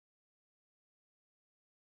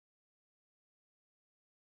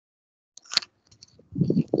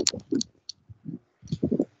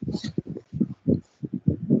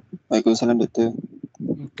Waalaikumsalam, Dokter.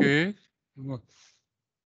 Okay.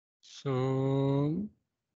 So,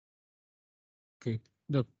 okay,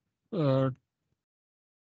 the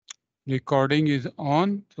recording is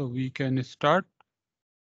on, so we can start.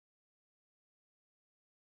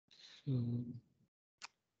 So,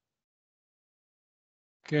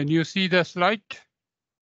 can you see the slide?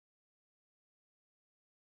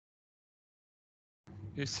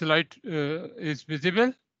 The slide is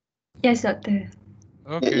visible? Yes, Doctor.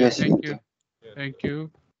 Okay, Yes, thank you. Dokter. Thank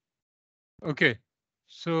you. Okay,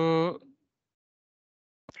 so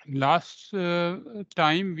last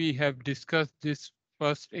time we have discussed this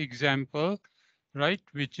first example, right,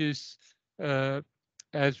 which is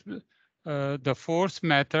as the force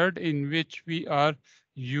method in which we are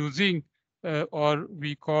using or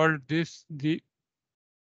we call this the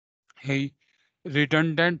a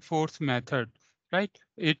redundant force method, right?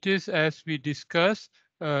 It is as we discussed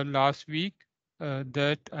last week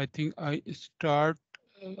that I think I start,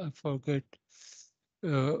 I forget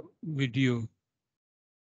video.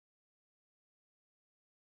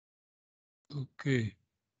 Okay,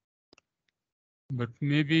 but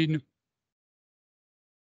maybe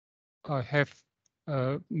I have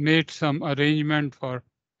made some arrangement for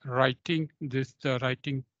writing this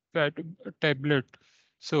writing tablet.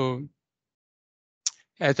 So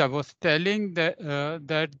as I was telling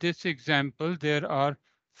that this example, there are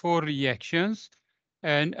 4 reactions.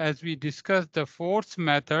 And as we discussed the force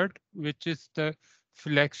method, which is the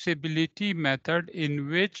flexibility method in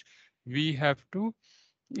which we have to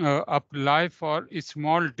apply for a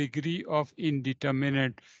small degree of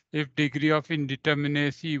indeterminate. If degree of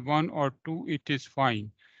indeterminacy 1 or 2, it is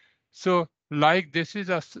fine. So like this is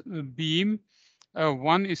a beam,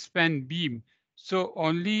 one span beam. So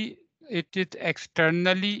only it is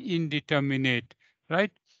externally indeterminate,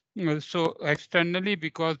 right? So externally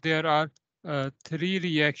because there are 3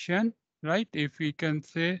 reaction, right? If we can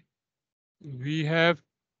say we have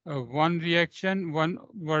one reaction, one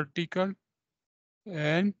vertical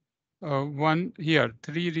and one here,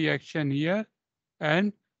 3 reaction here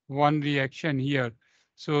and 1 reaction here.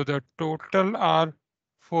 So the total are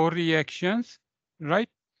 4 reactions, right?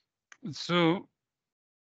 So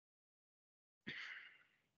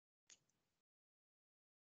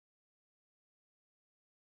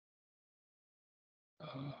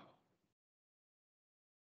uh,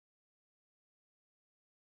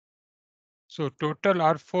 so total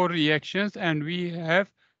are 4 reactions and we have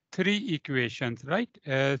 3 equations, right?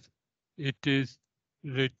 As it is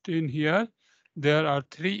written here, there are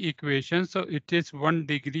 3 equations. So it is 1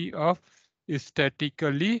 degree of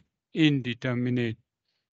statically indeterminate.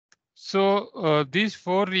 So these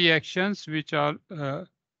 4 reactions, which are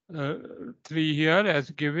 3 here as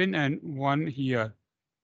given and 1 here.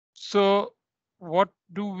 So what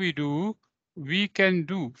do? We can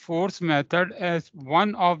do force method as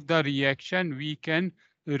one of the reaction we can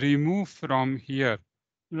remove from here,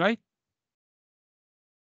 right?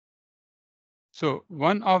 So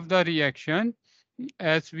one of the reaction,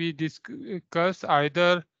 as we discuss,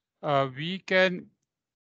 either we can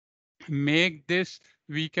make this,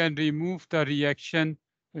 we can remove the reaction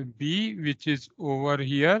B, which is over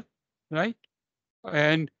here, right?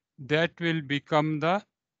 And that will become the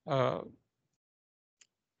uh,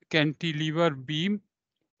 cantilever beam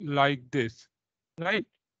like this, right?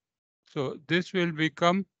 So this will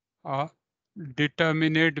become a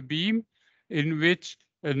determinate beam in which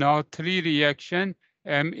now 3 reaction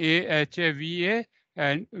MAHAVA,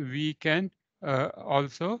 and we can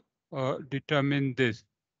also determine this.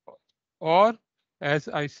 Or as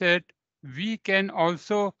I said, we can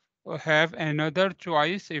also have another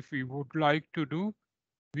choice if we would like to do.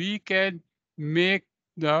 We can make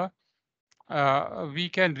the we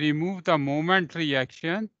can remove the moment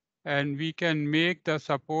reaction and we can make the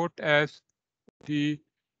support as the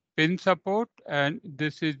pin support and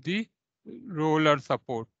this is the roller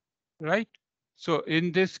support, right? So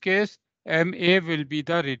in this case, MA will be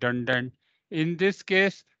the redundant. In this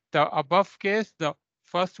case, the above case, the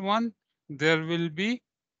first one, there will be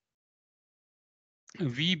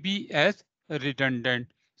VB as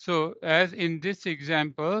redundant. So as in this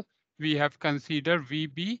example, we have considered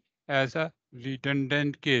VB as a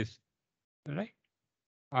redundant case, right?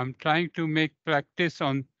 I'm trying to make practice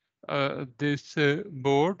on this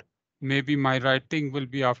board. Maybe my writing will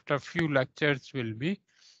be after few lectures will be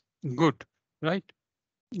good, right?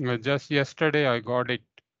 Just yesterday I got it,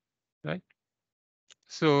 right?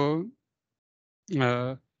 So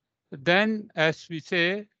then as we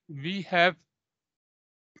say, we have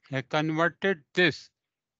converted this.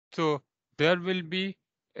 So there will be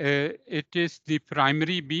it is the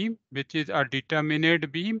primary beam, which is a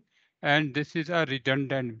determinate beam, and this is a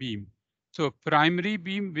redundant beam. So primary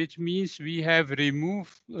beam, which means we have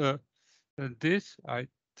removed this. I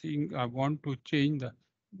think I want to change the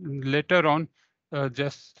later on.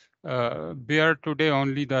 Just bear today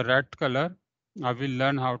only the red color. I will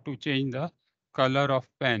learn how to change the color of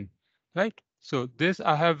pen, right? So this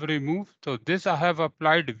I have removed. So this I have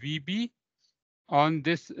applied VB on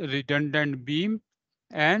this redundant beam,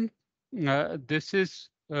 and this is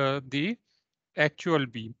the actual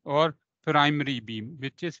beam or primary beam,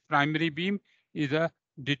 which is primary beam is a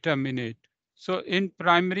determinate. So in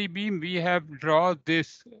primary beam, we have draw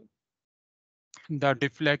this, the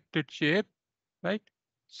deflected shape, right?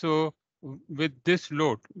 So with this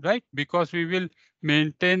load, right? Because we will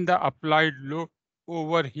maintain the applied load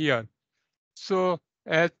over here. So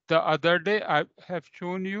as the other day, I have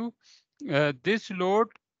shown you this load,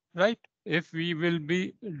 right? If we will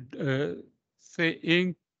be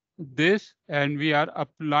saying this and we are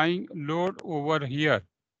applying load over here,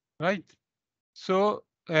 right? So,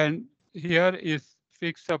 and here is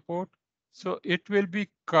fixed support. So it will be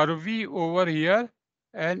curvy over here.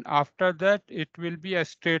 And after that, it will be a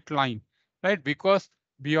straight line, right? Because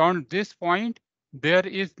beyond this point, there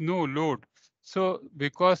is no load. So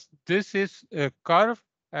because this is a curve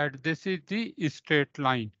and this is the straight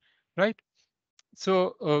line, right?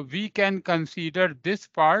 So we can consider this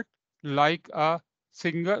part like a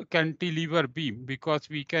single cantilever beam because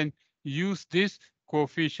we can use this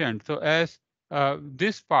coefficient. So as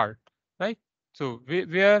this part, right? So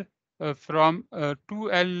where from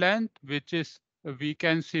 2L length, which is we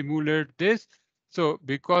can simulate this. So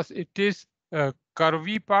because it is a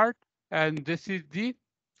curvy part and this is the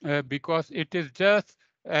because it is just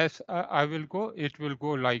as I will go, it will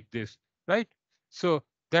go like this, right? So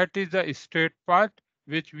that is the straight part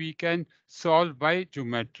which we can solve by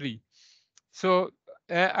geometry. So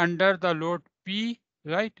under the load P,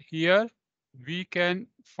 right here, we can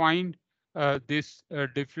find this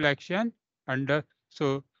deflection under.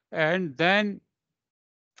 So and then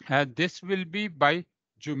this will be by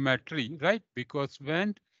geometry, right? Because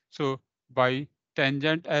when so by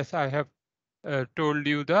tangent, as I have told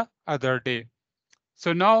you the other day.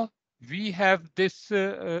 So now we have this.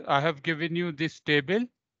 I have given you this table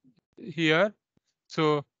here.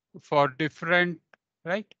 So for different,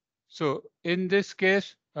 right? So in this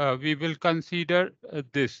case, we will consider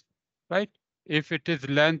this, right? If it is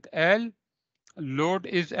length L, load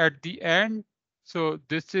is at the end. So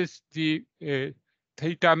this is the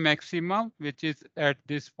theta maximum, which is at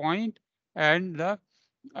this point, and the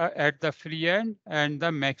at the free end, and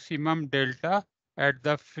the maximum delta at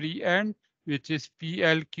the free end, which is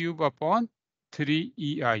PL cube upon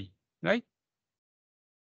 3EI, right?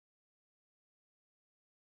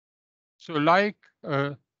 So like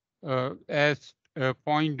as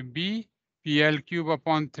point B, PL cube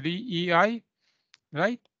upon 3EI,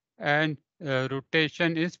 right? And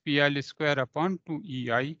rotation is PL square upon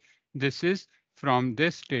 2EI. This is from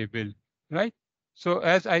this table, right? So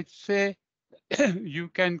as I say, you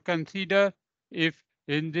can consider if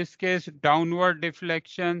in this case downward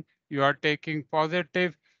deflection, you are taking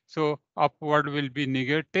positive, so upward will be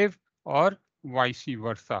negative or vice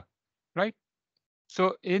versa, right?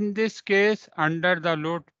 So in this case, under the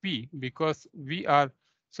load P, because we are,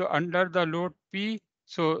 so under the load P,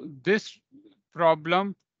 so this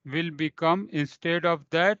problem will become instead of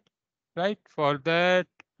that, right? For that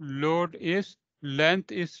load is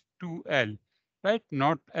length is 2L, right?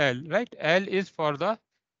 Not L, right? L is for the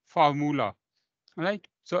formula, right?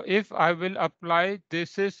 So if I will apply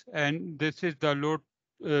this is and this is the load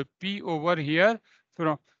P over here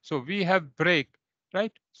from so we have break,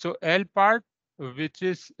 right? So L part which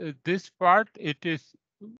is this part, it is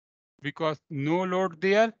because no load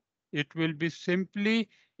there, it will be simply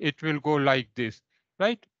it will go like this,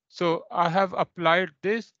 right? So I have applied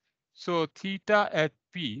this. So theta at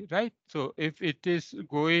P, right? So if it is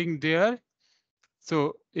going there,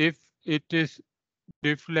 so if it is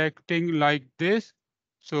deflecting like this.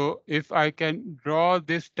 So if I can draw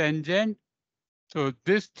this tangent, so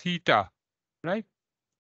this theta, right?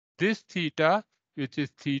 This theta, which is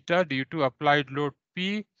theta due to applied load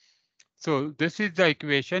P. So this is the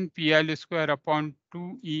equation PL square upon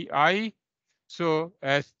 2EI. So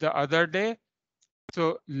as the other day,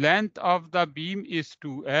 so length of the beam is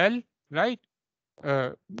 2L, right?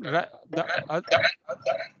 The,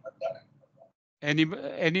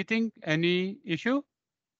 any issue?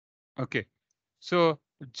 Okay. So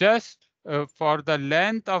just for the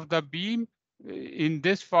length of the beam, in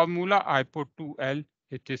this formula, I put 2L,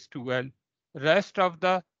 it is 2L. Rest of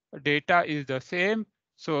the data is the same.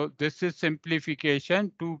 So this is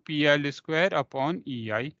simplification 2PL square upon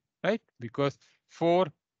EI, right? Because 4,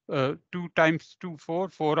 2 times 2, 4,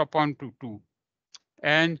 4 upon 2, 2.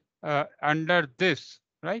 And under this,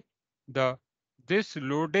 right, this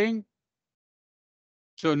loading,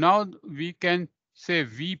 so now we can say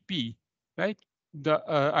VP, right?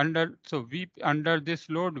 Under this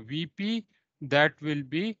load VP, that will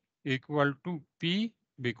be equal to P,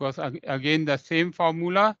 because again the same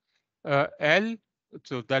formula, L.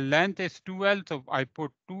 So the length is 2L, so I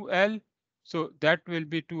put 2L. So that will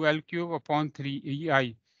be 2L cube upon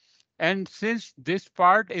 3EI. And since this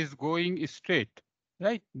part is going straight,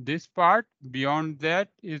 right? This part beyond that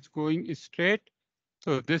is going straight.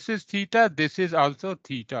 So this is theta, this is also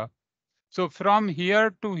theta. So from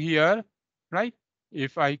here to here, right?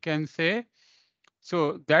 If I can say,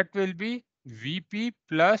 so that will be VP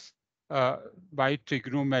plus by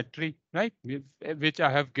trigonometry, right? Which I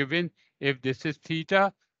have given. If this is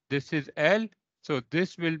theta, this is L. So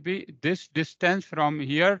this will be this distance from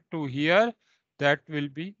here to here. That will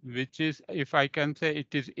be, which is, if I can say,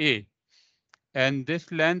 it is A. And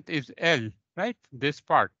this length is L, right? This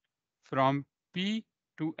part from P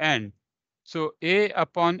to N. So A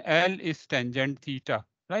upon L is tangent theta,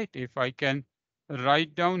 right? If I can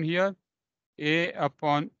write down here, A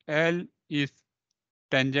upon L is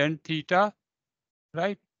tangent theta,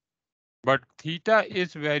 right? But theta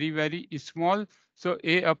is very, very small. So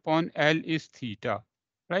A upon L is theta,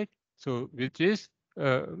 right? So which is,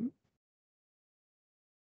 we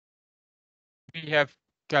have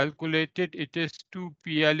calculated, it is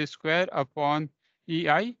 2PL square upon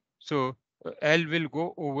EI. So L will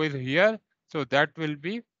go over here. So that will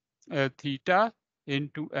be theta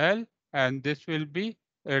into L, and this will be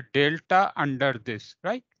delta under this,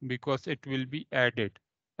 right? Because it will be added,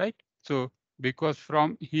 right? So because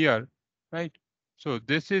from here, right? So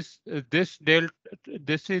this is this delta,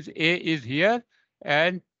 this is A is here,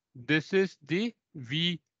 and this is the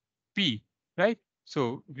VP, right?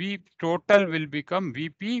 So V total will become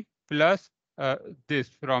VP plus this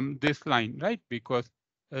from this line, right? Because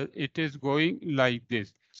it is going like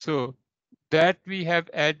this. So that we have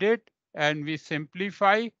added and we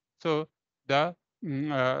simplify. So the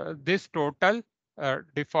this total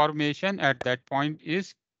deformation at that point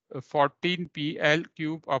is 14 PL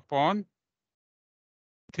cube upon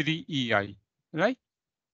 3 EI, right?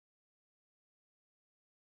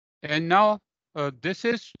 And now this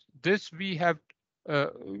we have uh,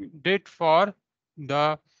 did for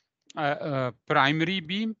the primary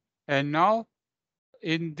beam, and now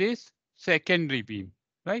in this secondary beam,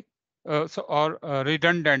 right? Or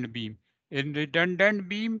redundant beam. In redundant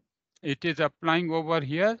beam, it is applying over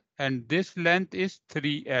here, and this length is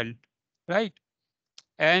 3L, right?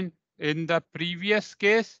 And in the previous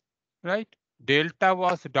case, right, delta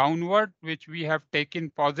was downward, which we have taken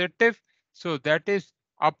positive. So that is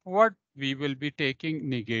upward, we will be taking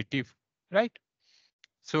negative, right?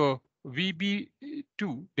 So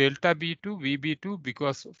VB2, delta B2, VB2,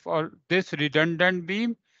 because for this redundant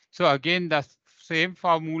beam, so again the same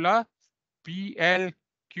formula, PL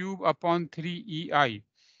cube upon 3EI,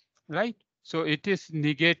 right? So it is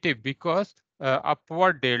negative because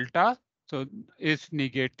upward delta, so is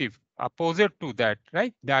negative, opposite to that,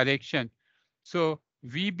 right? Direction. So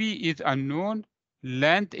VB is unknown,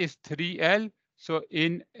 length is 3L. So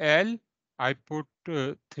in L, I put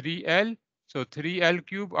 3L. So 3L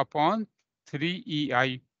cube upon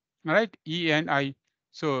 3EI, right? E and I.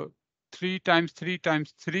 So 3 times 3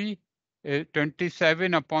 times 3,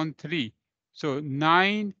 27 upon 3. So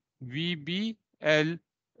 9 VBL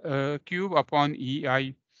cube upon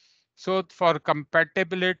EI. So for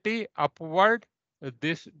compatibility upward,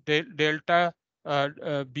 this delta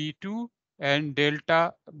B2 and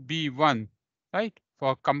delta B1, right?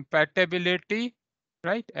 For compatibility,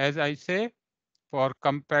 right? As I say, for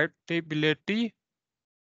compatibility,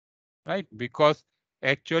 right? Because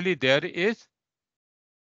actually there is,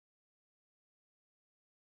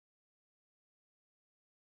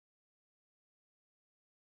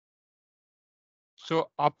 so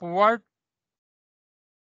upward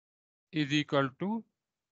is equal to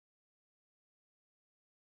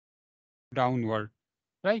downward,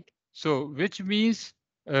 right? So which means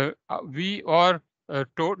V or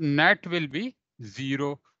net will be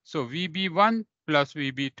 0. So VB1 plus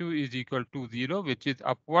VB2 is equal to 0, which is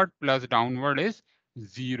upward plus downward is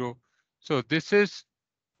 0. So this is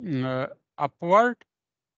upward,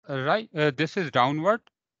 right? This is downward,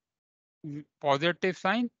 positive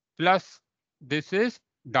sign, plus this is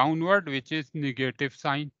downward, which is negative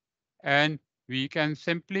sign. And we can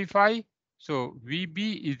simplify. So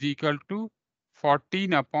VB is equal to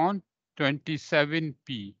 14 upon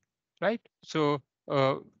 27P, right? So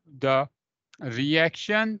the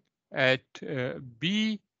reaction at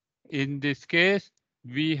B, in this case,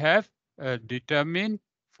 we have determined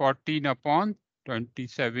 14 upon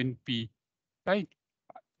 27p, right?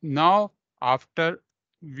 Now, after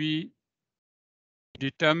we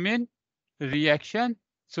determine reaction,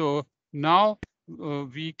 so now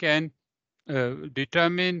we can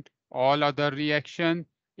determine all other reaction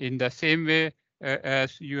in the same way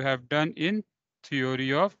as you have done in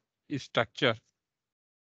theory of structure.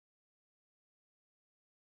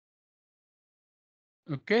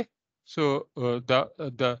 Okay, so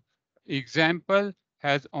the example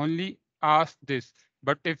has only asked this,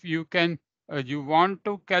 but if you can you want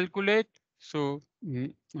to calculate, so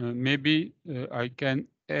maybe I can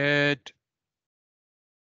add.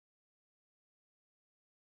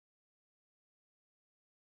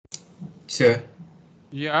 Sir,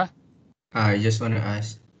 Yeah, I just want to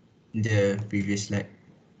ask the previous slide,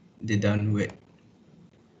 the downward.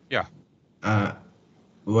 yeah, Uh,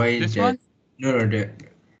 why this that? one, No, no, the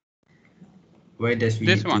why does we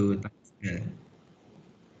this need one, to times L?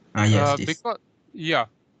 Ah, yes, this. because yeah,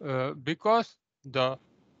 because the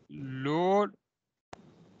load,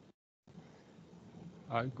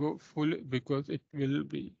 I go full because it will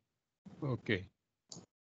be okay.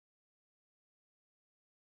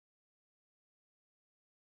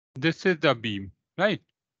 This is the beam, right?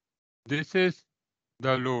 This is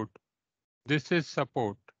the load. This is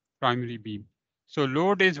support, primary beam. So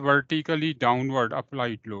load is vertically downward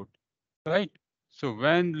applied load, right? So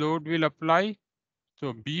when load will apply,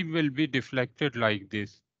 so beam will be deflected like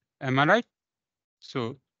this. Am I right?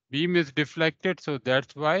 So beam is deflected, so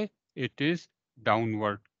that's why it is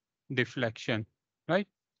downward deflection, right?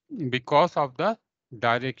 Because of the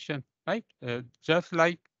direction, right? Just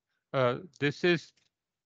like this is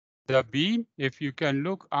the beam, if you can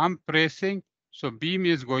look, I'm pressing, so beam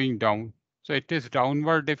is going down. So it is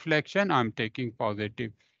downward deflection, I'm taking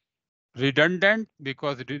positive. Redundant,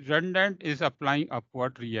 because redundant is applying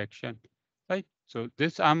upward reaction, right? So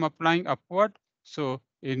this I'm applying upward. So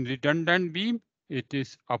in redundant beam, it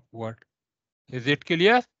is upward. Is it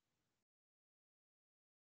clear?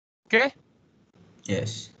 Okay.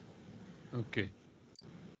 Yes. Okay.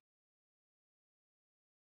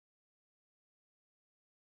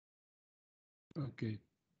 Okay.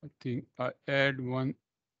 I think I add one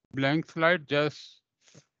blank slide just.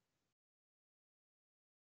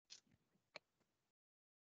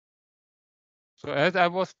 So as I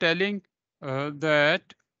was telling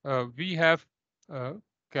that we have uh,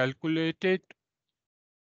 calculated,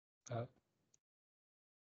 uh,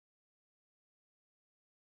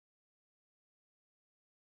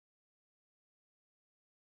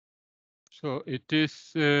 so it is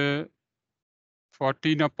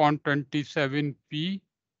 14 upon 27p.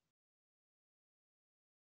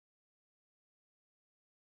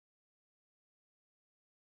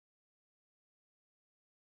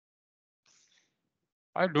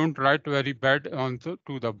 I don't write very bad answer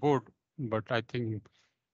to the board, but I think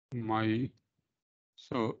my,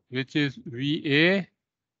 so which is VA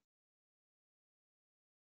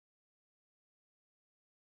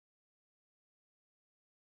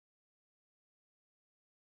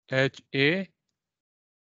HA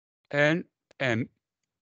and MA,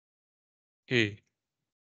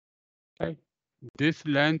 right? This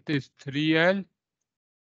length is 3L,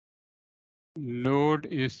 load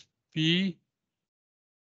is P,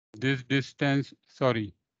 this distance,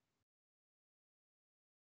 sorry.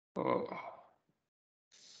 Oh,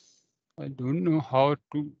 I don't know how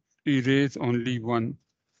to erase only one.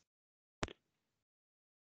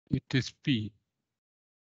 It is P.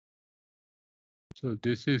 So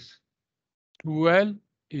this is 2L,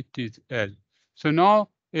 it is L. So now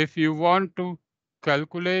if you want to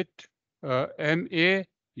calculate MA,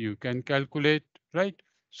 you can calculate, right?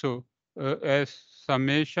 So as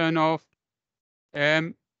summation of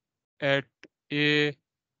M at A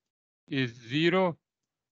is 0,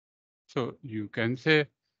 so you can say,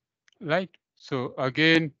 right? So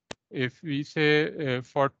again, if we say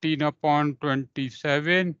 14 upon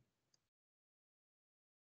 27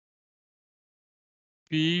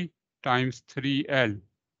 P times 3L,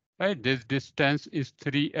 right? This distance is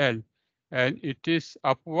 3L and it is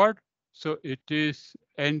upward. So it is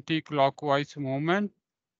anti-clockwise moment.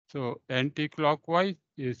 So anti-clockwise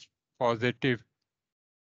is positive.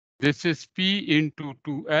 This is P into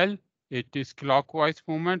 2L. It is clockwise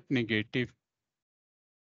moment negative.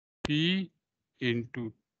 P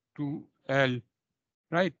into 2L,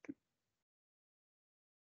 right?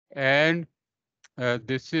 And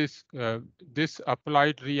this is this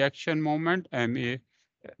applied reaction moment MA.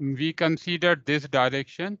 We consider this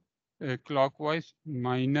direction clockwise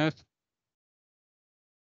minus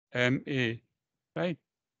MA, right,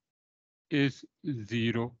 is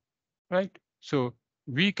 0, right? So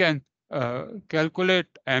we can calculate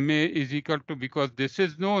MA is equal to, because this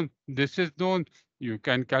is known, you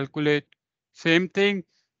can calculate. Same thing,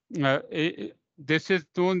 this is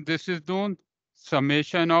known,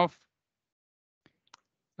 summation of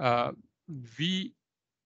V,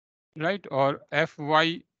 right, or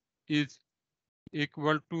Fy is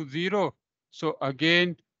equal to 0. So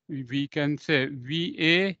again, we can say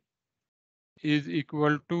VA is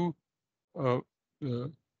equal to uh, uh,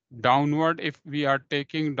 downward, if we are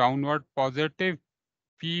taking downward positive,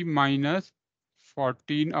 P minus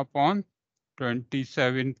 14 upon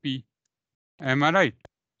 27P. Am I right?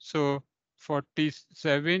 So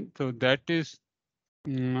 47, so that is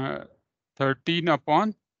 13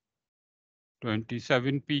 upon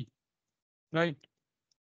 27P, right?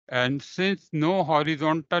 And since no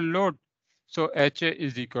horizontal load, so HA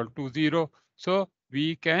is equal to 0. So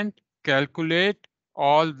we can calculate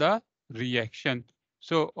all the reaction.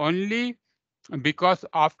 So only because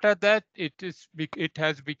after that it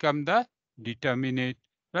has become the determinate,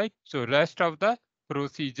 right? So rest of the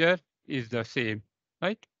procedure is the same,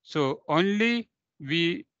 right? So only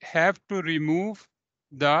we have to remove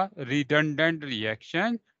the redundant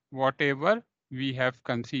reaction, whatever we have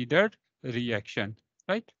considered reaction,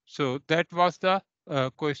 right? So that was the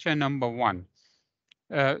question number 1.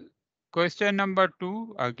 uh, Question number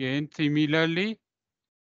 2, again similarly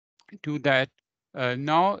to that,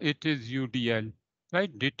 now it is UDL,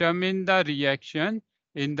 right? Determine the reaction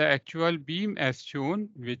in the actual beam as shown,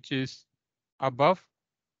 which is above.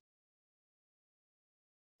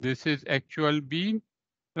 This is actual beam,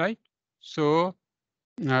 right? So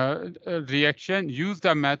reaction, use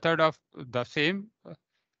the method of the same.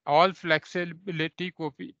 All flexibility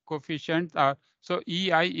coefficients are, so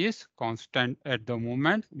EI is constant at the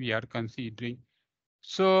moment we are considering.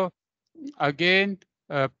 So again,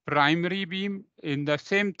 primary beam in the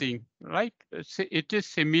same thing, right? It is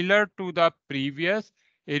similar to the previous.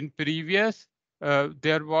 In previous,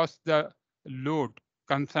 there was the load,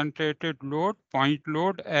 concentrated load, point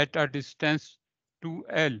load at a distance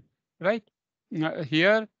 2L, right?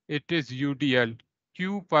 Here it is UDL,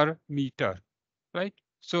 Q per meter, right?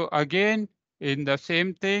 So again, in the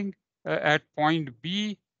same thing, at point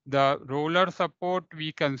B, the roller support,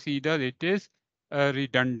 we consider it is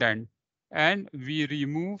redundant, and we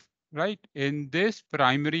remove, right, in this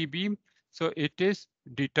primary beam. So it is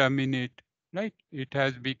determinate, right? It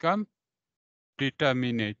has become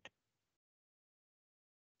determinate,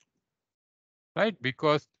 right?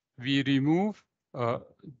 Because we remove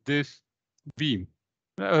this beam,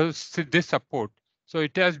 this support. So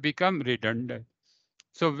it has become redundant.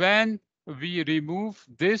 So when we remove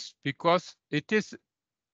this, because it is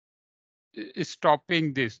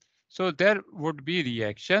stopping this, so there would be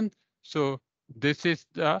reaction. So this is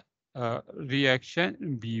the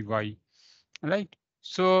reaction By, right?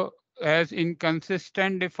 So as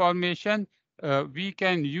inconsistent deformation, we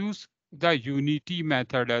can use the unity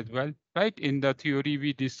method as well, right? In the theory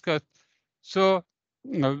we discussed. So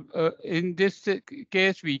in this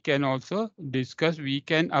case, we can also discuss, we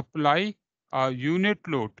can apply a unit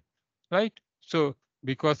load, right? So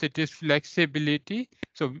because it is flexibility,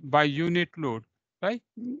 so by unit load, right?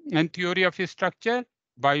 And theory of structure,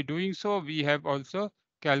 by doing so, we have also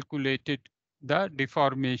calculated the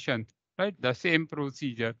deformation, right? The same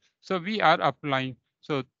procedure. So we are applying.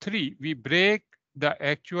 So 3, we break the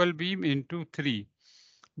actual beam into 3: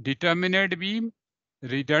 determinate beam,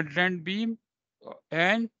 redundant beam,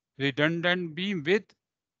 and redundant beam with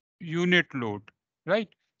unit load, right?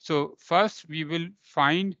 So first we will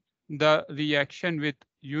find the reaction with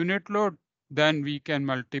unit load, then we can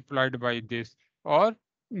multiply it by this, or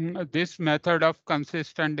this method of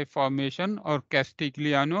consistent deformation or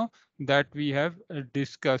Castigliano that we have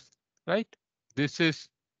discussed, right? This is,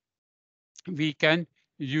 we can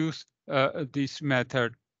use this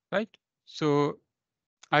method, right? So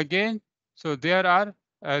again, so there are,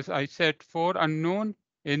 as I said, 4 unknown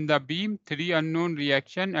in the beam, 3 unknown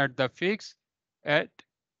reaction at the fix at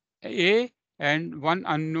A, and 1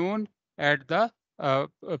 unknown at the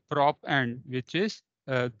prop end, which is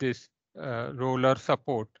this roller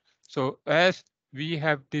support. So as we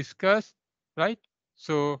have discussed, right?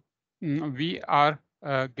 So we are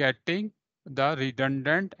getting the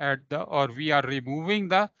redundant at the, or we are removing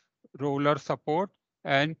the roller support,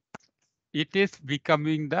 and it is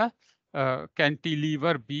becoming the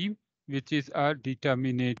cantilever beam, which is a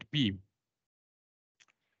determinate beam.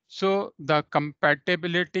 So the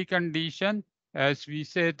compatibility condition, as we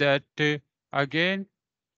say that again,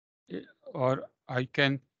 or I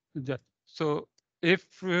can just, so if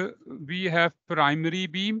we have primary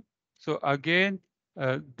beam, so again,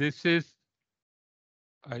 this is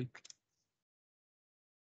I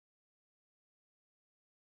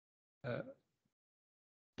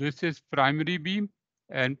this is primary beam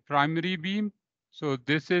and primary beam. So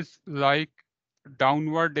this is like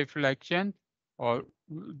downward deflection or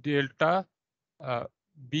delta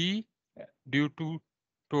B due to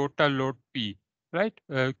total load P, right?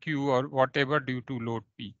 Q or whatever due to load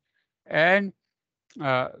P. And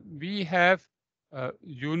we have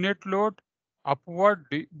unit load upward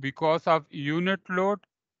because of unit load.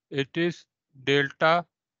 It is delta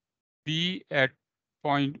B at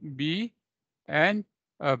point B, and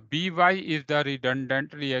By is the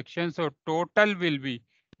redundant reaction. So total will be,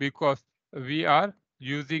 because we are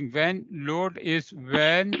using when load is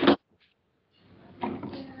 1,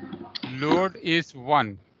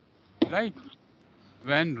 right?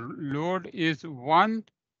 When load is 1,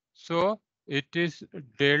 so it is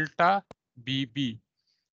delta Bb.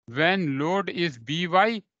 When load is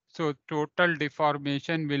By, so total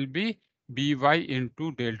deformation will be By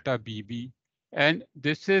into delta Bb. And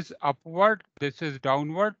this is upward, this is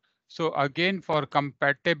downward. So again, for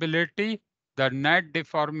compatibility, the net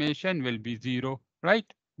deformation will be 0, right?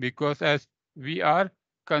 Because as we are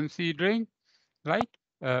considering, right,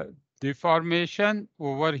 uh, deformation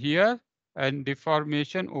over here and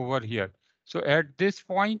deformation over here. So at this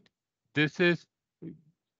point, this is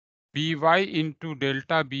By into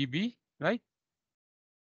delta Bb, right?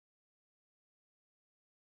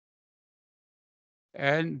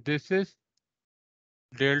 And this is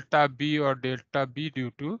delta B or delta B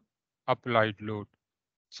due to applied load.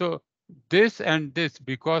 So this and this,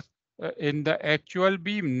 because in the actual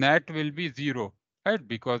beam net will be 0, right?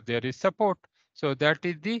 Because there is support. So that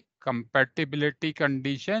is the compatibility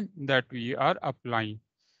condition that we are applying.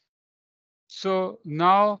 So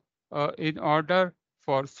now in order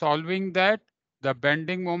for solving that, the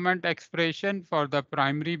bending moment expression for the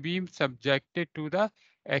primary beam subjected to the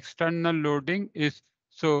external loading is,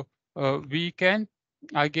 so we can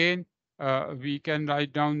again we can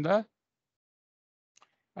write down the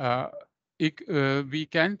uh, we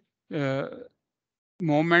can uh,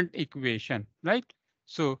 moment equation, right?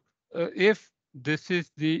 So if this is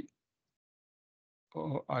the,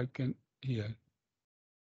 oh, I can here,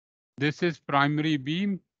 this is primary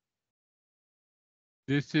beam,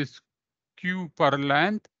 this is Q per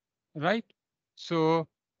length, right? So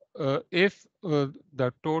if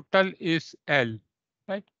the total is L,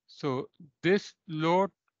 right? So this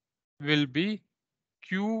load will be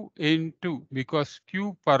Q into, because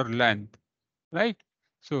Q per length, right?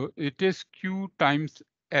 So it is Q times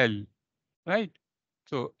L, right?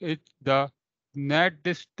 So the net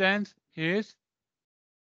distance is,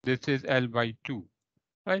 this is L by 2,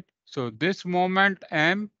 right? So this moment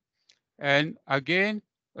M, and again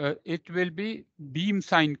it will be beam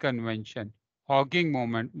sign convention, hogging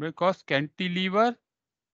moment, because cantilever,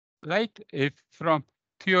 right? If from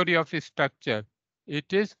theory of structure,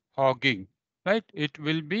 it is hogging, right? It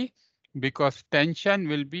will be because tension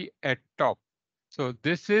will be at top. So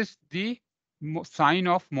this is the sign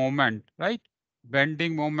of moment, right?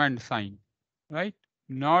 Bending moment sign, right?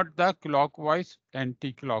 Not the clockwise,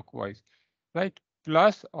 anti-clockwise, right?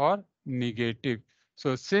 Plus or negative.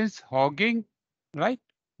 So since hogging, right?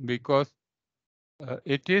 Because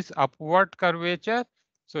it is upward curvature,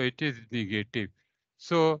 so it is negative.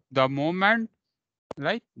 So the moment,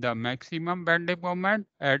 right, the maximum bending moment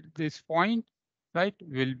at this point, right,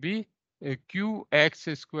 will be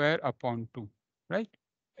qx square upon 2, right,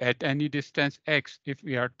 at any distance x if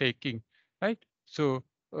we are taking, right. So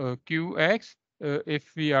qx,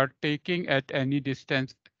 if we are taking at any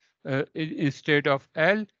distance instead of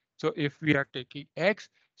L, so if we are taking x,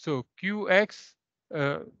 so qx,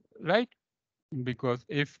 uh, right, because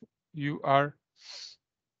if you are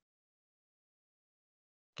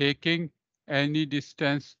taking any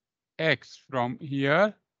distance x from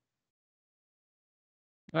here,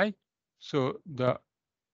 right? So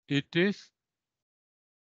it is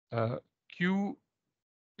q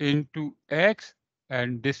into x,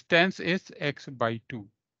 and distance is x by 2,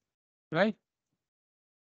 right?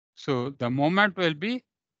 So the moment will be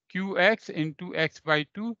qx into x by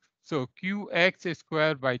 2, so qx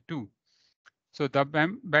square by 2. So the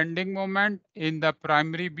bending moment in the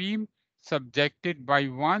primary beam subjected by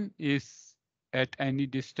 1 is at any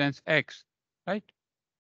distance x, right?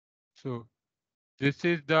 So this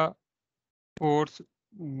is the force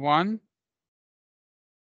 1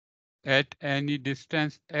 at any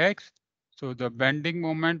distance x. So the bending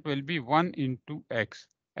moment will be 1 into x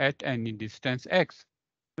at any distance x,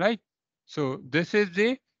 right? So this is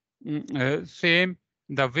the same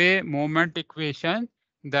the way moment equation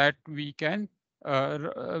that we can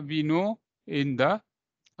we know in the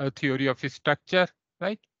theory of structure,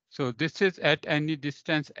 right? So this is at any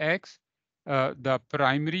distance x, the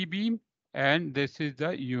primary beam, and this is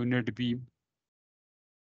the unit beam.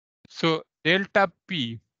 So delta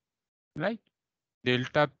P, right?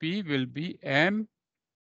 Delta P will be m,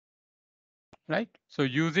 right? So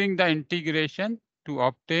using the integration to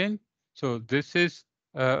obtain, so this is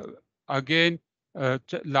again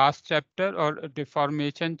last chapter or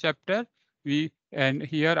deformation chapter. And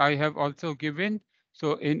here I have also given,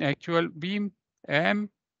 so in actual beam m,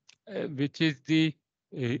 which is the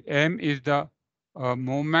m is the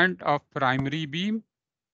moment of primary beam.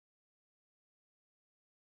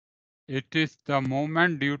 It is the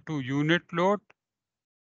moment due to unit load,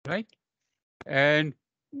 right? And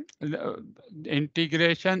uh,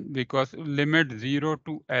 integration because limit 0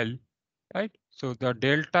 to L, right? So the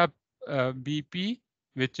delta BP,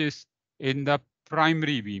 which is in the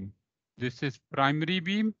primary beam. This is primary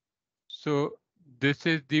beam. So this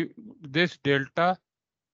is this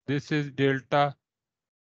is delta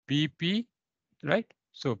BP, right?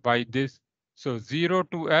 So by this, so 0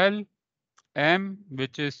 to L, M,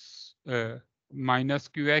 which is minus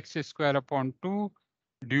QX square upon 2,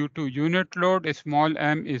 due to unit load, small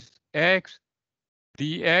m is X,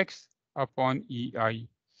 dx upon EI,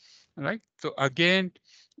 right? So again,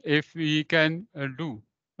 if we can do,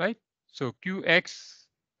 right? So QX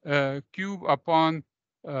cube upon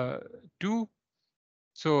 2,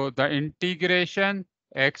 so the integration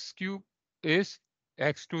x cube is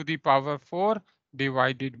x to the power 4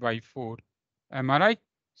 divided by 4. Am I right?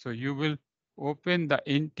 So you will open the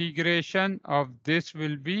integration of this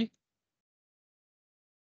will be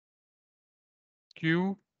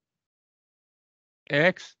q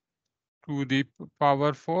x to the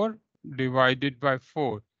power 4 divided by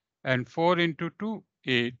 4. And 4 into 2,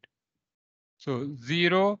 8. So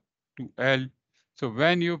 0 to L. So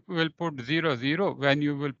when you will put 0, 0, when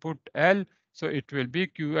you will put L, so it will be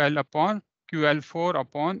QL upon QL4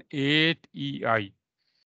 upon 8 EI,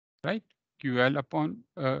 right? QL upon,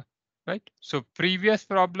 right? So previous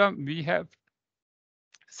problem we have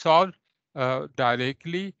solved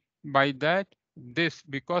directly by that this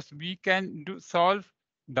because we can do solve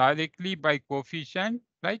directly by coefficient,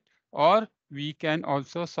 right? Or we can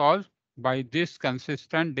also solve by this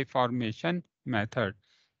consistent deformation method,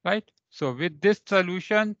 right? So with this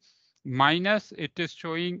solution minus it is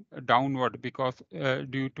showing downward because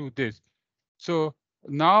due to this. So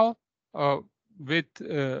now with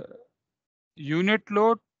unit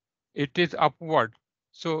load it is upward.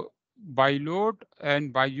 So by load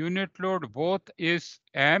and by unit load both is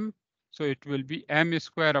m, so it will be m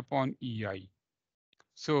square upon EI.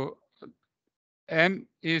 So m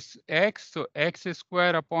is x, so x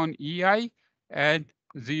square upon EI and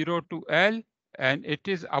 0 to L, and it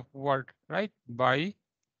is upward, right? By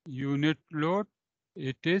unit load,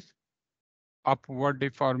 it is upward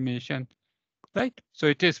deformation, right? So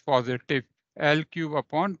it is positive L cube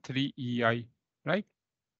upon 3 EI, right?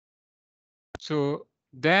 So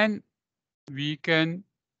then we can,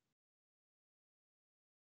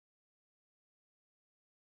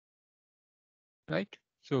 right?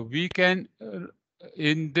 So we can,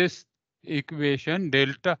 in this equation,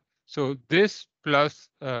 delta, so this plus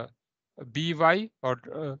by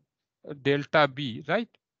or delta b, right?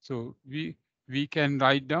 So we can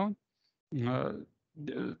write down uh,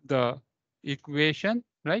 the equation,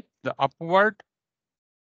 right? The upward,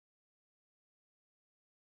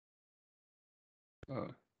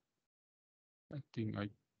 I think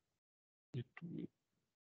it,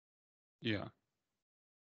 yeah.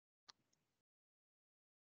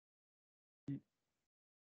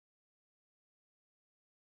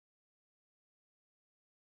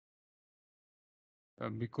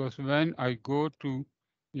 Because when I go to,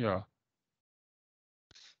 yeah,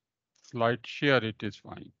 slide share, it is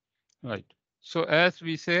fine, right? So as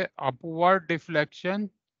we say, upward deflection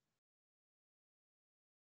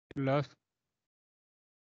plus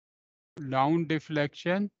down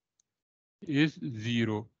deflection is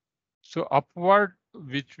 0. So upward,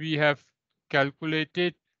 which we have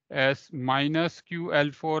calculated as minus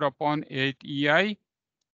QL4 upon 8 EI,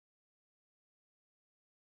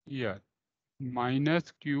 yeah,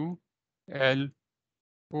 minus QL4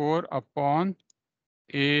 upon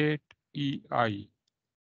 8 EI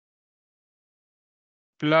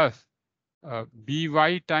plus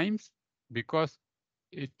BY times, because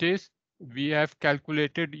it is, we have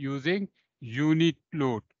calculated using unit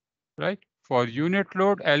load, right? For unit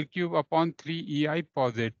load, L cube upon 3 EI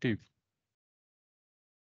positive.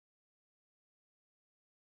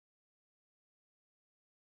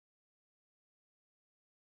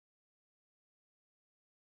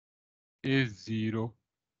 is 0,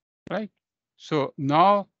 right? So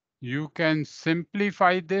now you can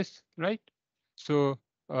simplify this, right? So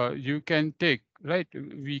you can take, right?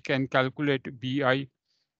 We can calculate BI.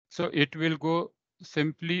 So it will go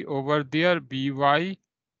simply over there. BY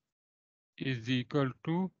is equal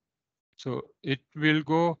to, so it will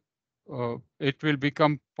go, it will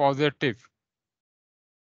become positive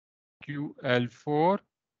QL4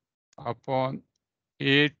 upon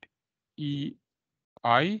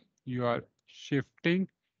 8EI. You are shifting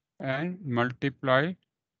and multiply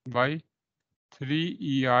by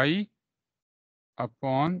 3EI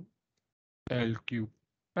upon L cube,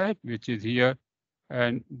 right? Which is here.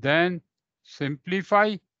 And then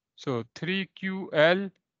simplify. So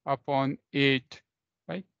 3QL upon 8,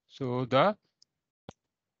 right? So the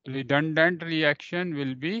redundant reaction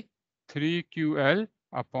will be 3QL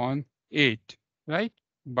upon 8, right?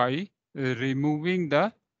 By removing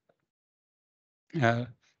the uh,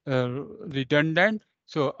 redundant.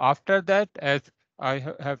 So after that, as I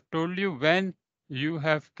have told you, when you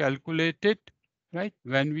have calculated, right?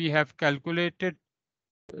 When we have calculated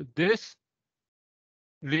this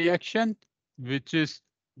reaction, which is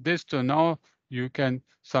this, so now you can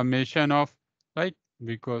summation of, right?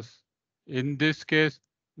 Because in this case,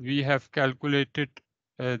 we have calculated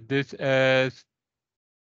this as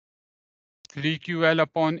 3QL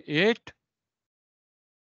upon 8.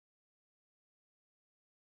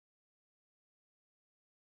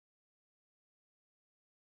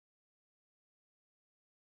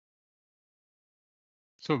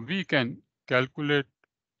 So we can calculate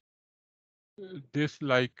this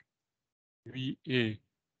like VA,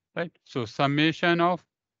 right? So summation of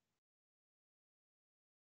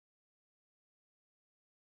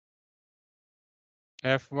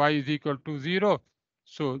Fy is equal to 0.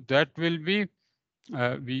 So that will be,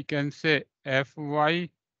 we can say Fy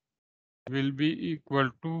will be equal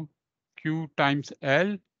to Q times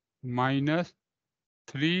L minus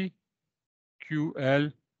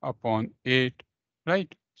 3QL upon 8,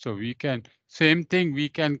 right? So we can, same thing, we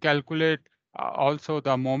can calculate also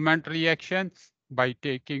the moment reaction by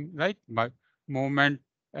taking, right, by moment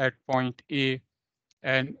at point A,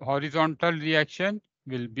 and horizontal reaction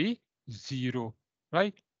will be 0,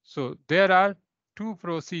 right? So there are two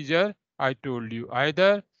procedures I told you.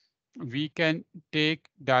 Either we can take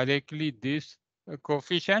directly this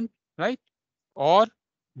coefficient, right? Or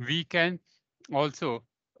we can also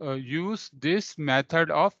use this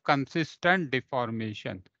method of consistent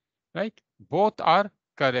deformation, right? Both are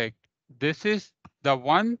correct. This is the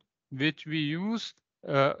one which we use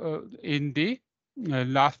in the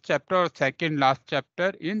last chapter or second last chapter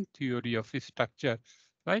in theory of structure,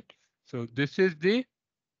 right? So this is the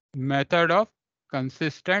method of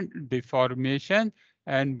consistent deformation,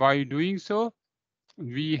 and by doing so,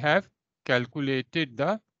 we have calculated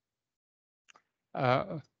the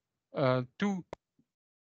uh, two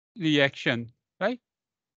reaction, right?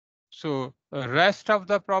 So rest of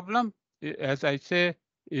the problem, as I say,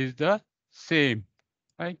 is the same,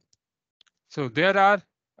 right? So there are,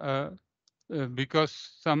 uh,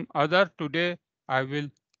 because some other today, I will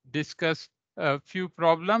discuss a few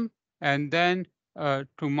problem, and then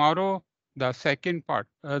tomorrow, the second part.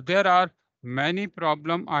 There are many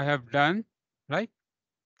problem I have done, right?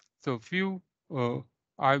 So few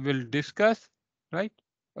I will discuss, right,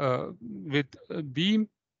 with Beam,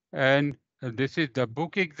 and this is the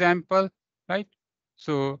book example, right?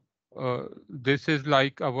 So this is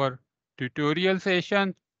like our tutorial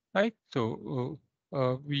session, right? So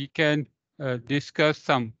we can discuss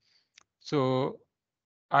some. So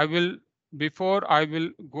I will, before I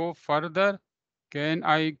will go further, can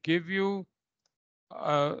I give you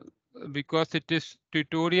uh, because it is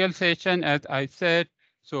tutorial session, as I said,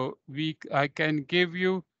 so I can give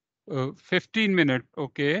you 15 minutes,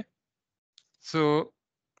 okay? So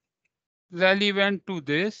relevant to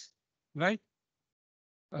this, right?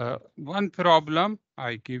 One problem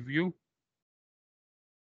I give you,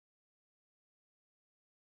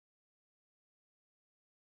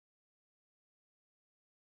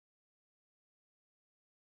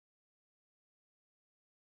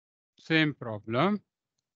 same problem.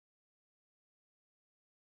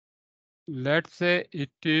 Let's say it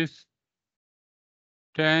is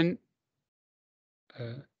 10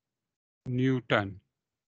 Newton.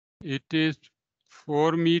 It is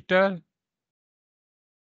 4 meter.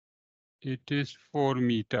 It is 4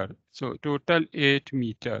 meter. So total 8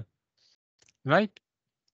 meter, right?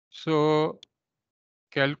 So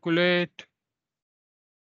calculate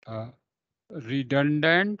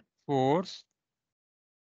redundant force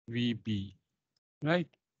VB, right?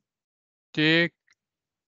 Take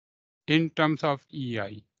in terms of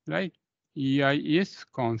EI, right? EI is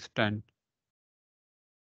constant.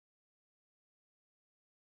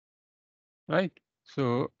 right?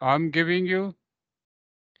 So I'm giving you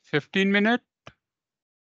 15 minutes.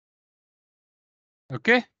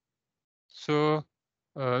 Okay. So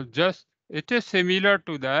just it is similar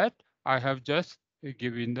to that. I have just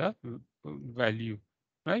given the value,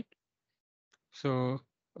 right? So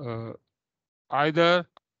either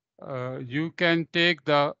you can take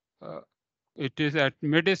the it is at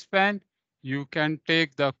midspan, you can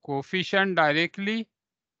take the coefficient directly,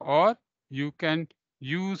 or you can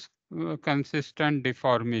use consistent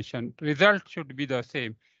deformation. Result should be the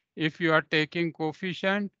same. If you are taking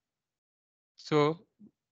coefficient, so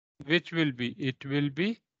which will be? It will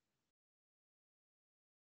be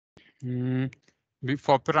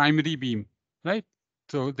for primary beam, right?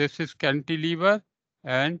 So this is cantilever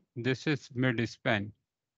and this is midspan.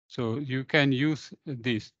 So you can use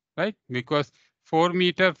this, right? Because 4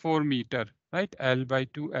 meter, 4 meter, right? L by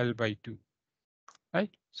 2, L by 2, right?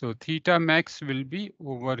 So theta max will be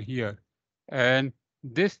over here. And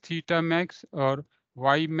this theta max or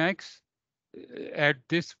Y max at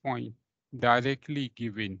this point directly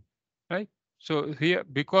given, right? So here,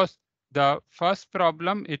 because the first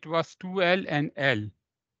problem, it was 2L and L,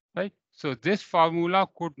 right? So this formula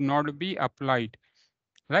could not be applied,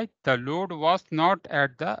 right? The load was not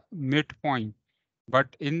at the midpoint,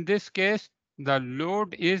 but in this case, the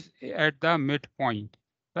load is at the midpoint,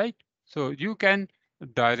 right? So you can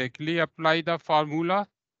directly apply the formula,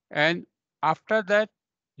 and after that,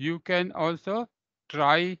 you can also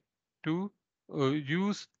try to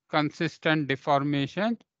use consistent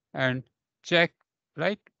deformation and check,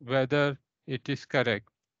 right, whether it is correct,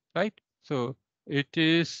 right? So it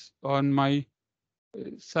is on my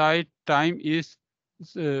side time is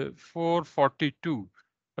 4:42,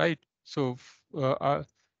 right? So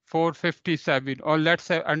 4:57, or let's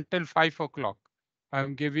say until 5 o'clock.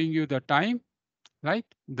 I'm giving you the time, right?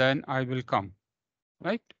 Then I will come,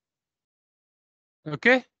 right?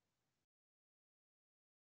 Okay.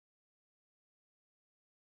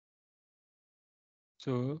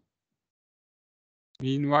 So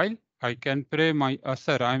meanwhile, I can pray my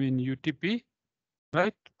asar. I'm in UTP,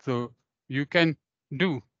 right? So you can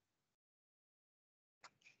do.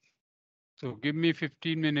 So give me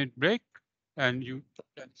 15-minute break and you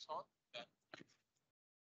can solve that.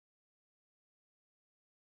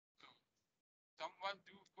 Someone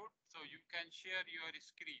do good, so you can share your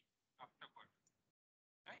screen afterward,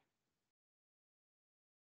 right?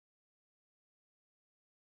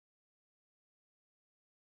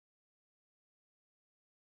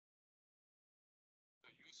 So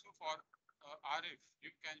Yusuf or Arif, you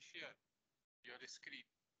can share your screen.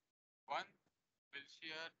 One will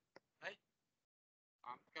share, right?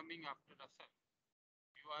 I'm coming after the sun.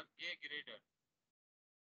 You are A grader.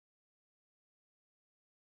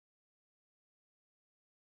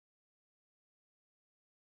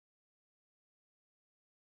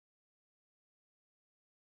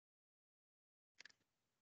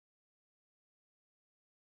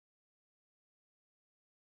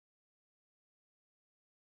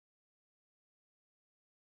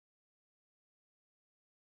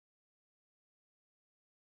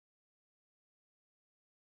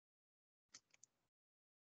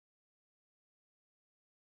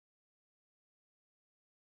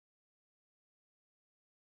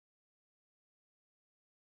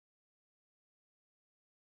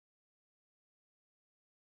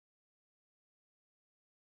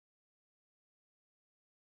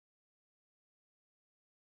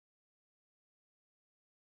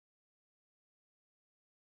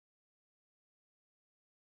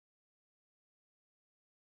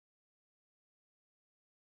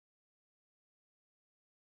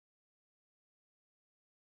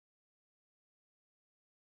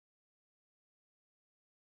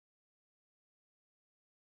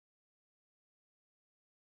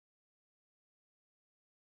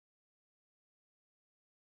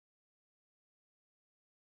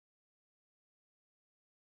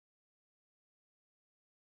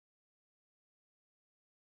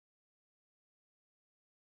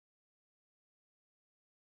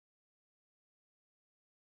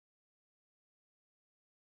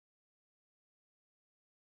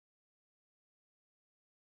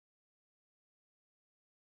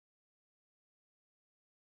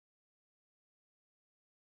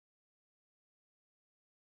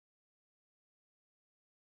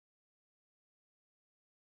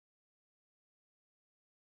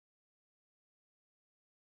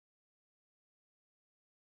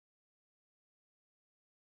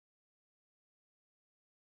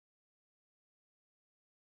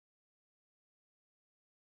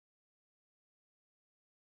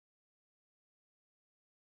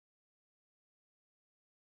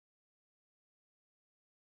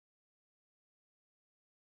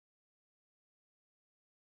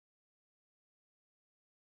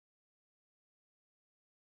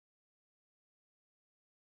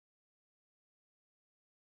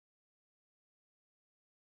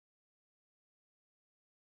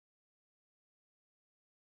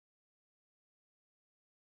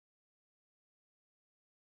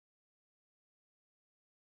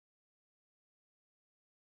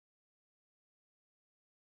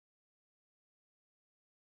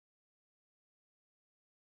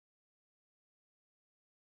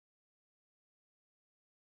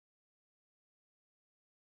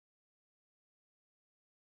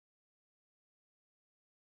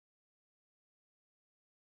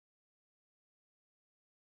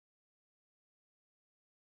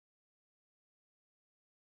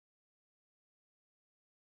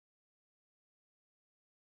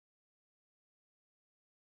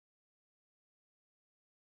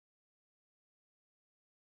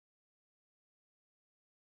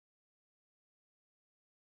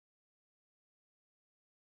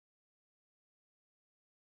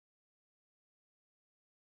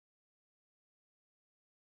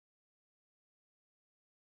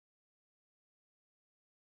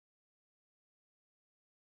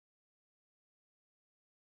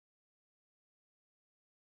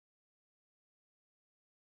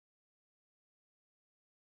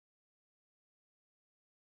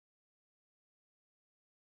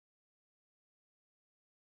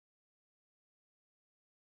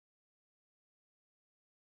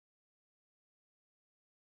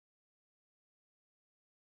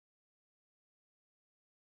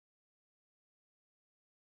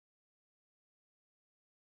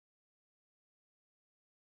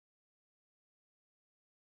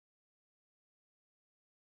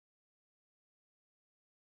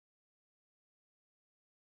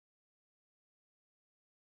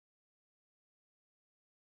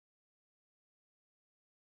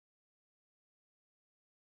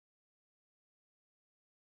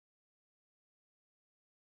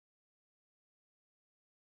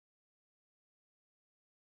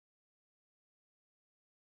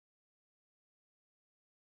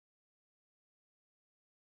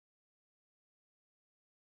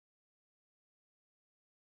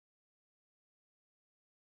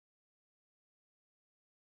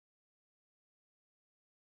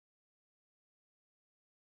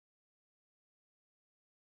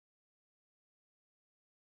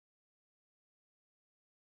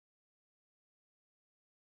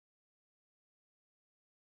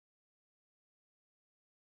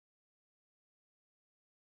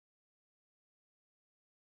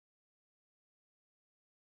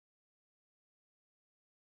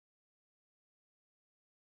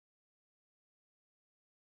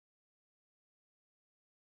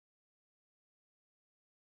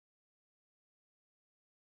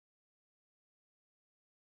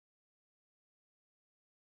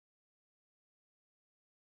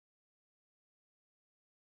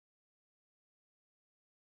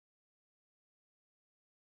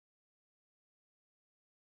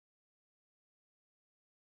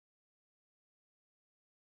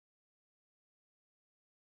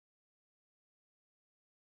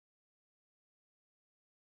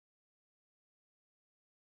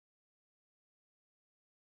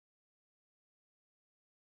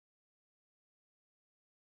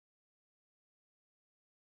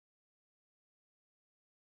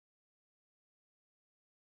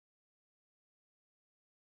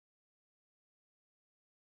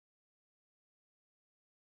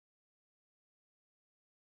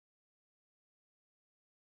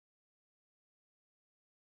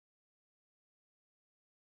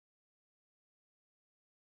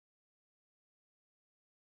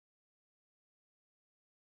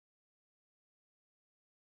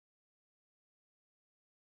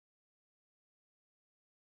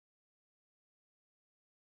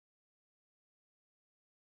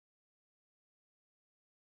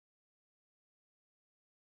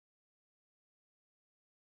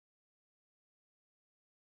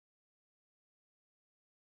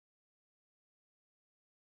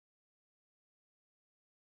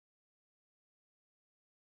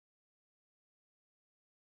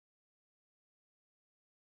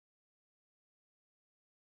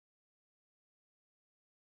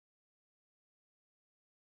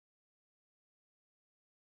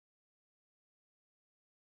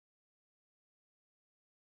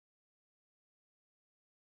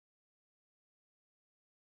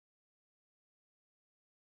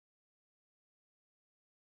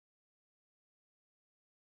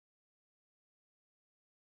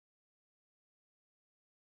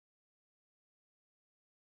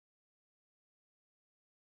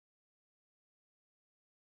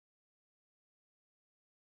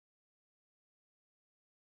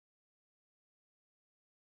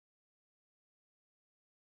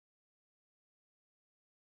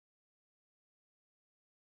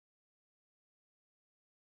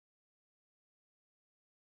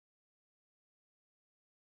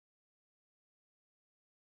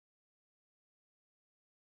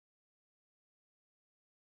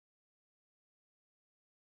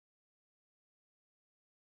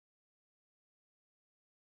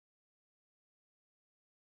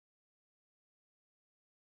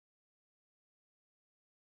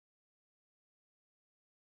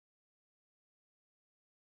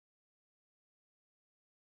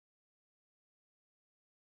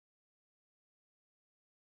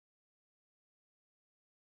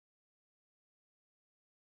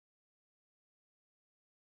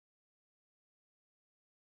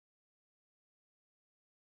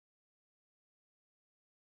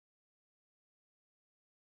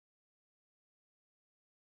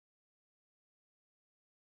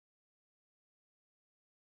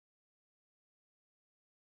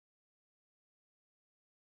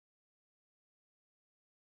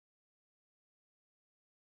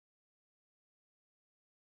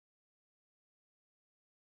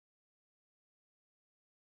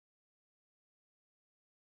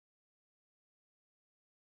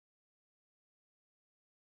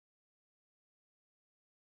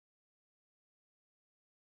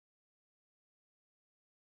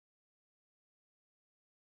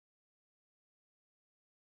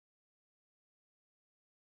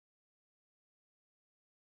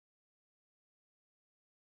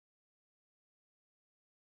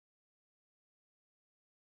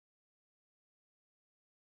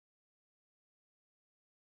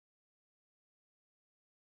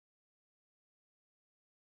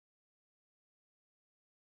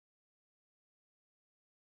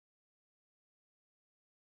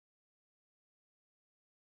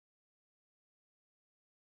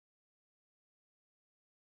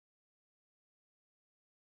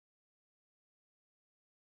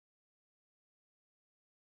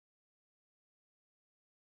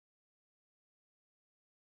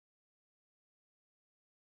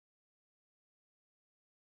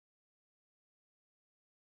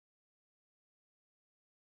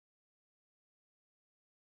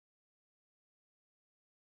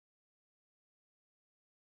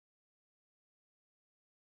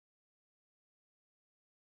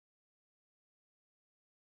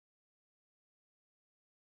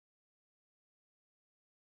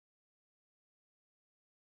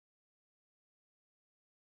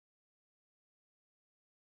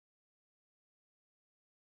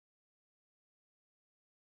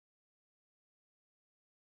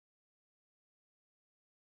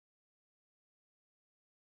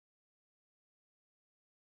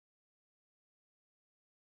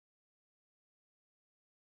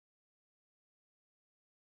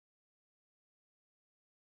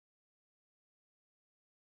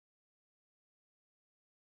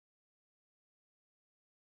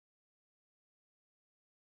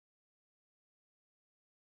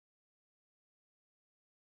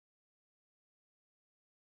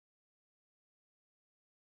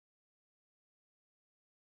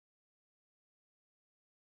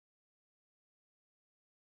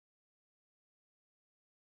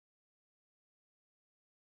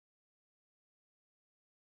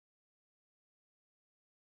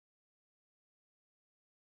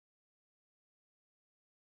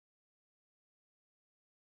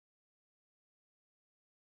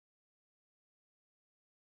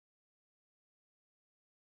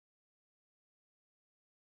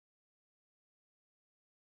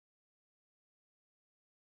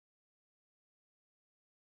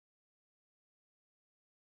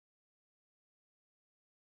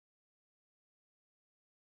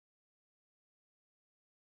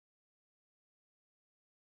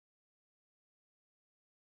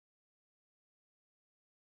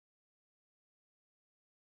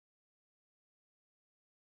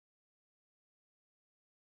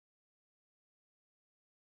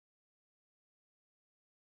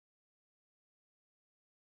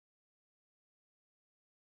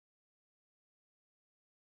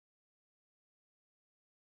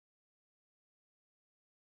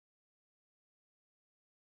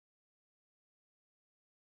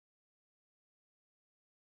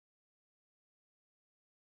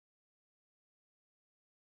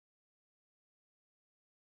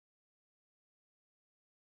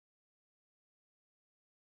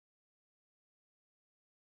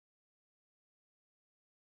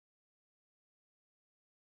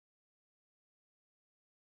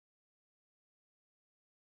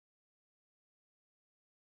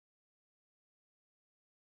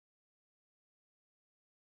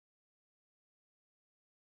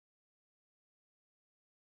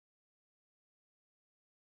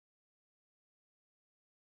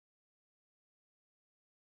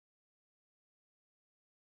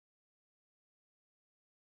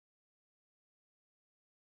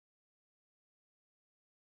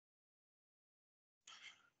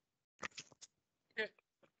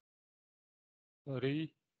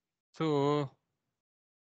 Sorry. So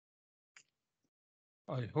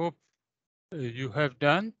I hope you have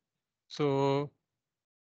done. So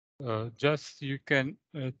just you can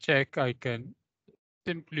check, I can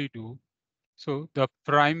simply do. So the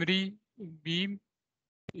primary beam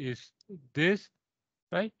is this,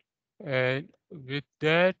 right? And with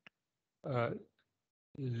that, uh,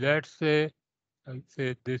 let's say, I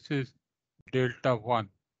say this is delta 1,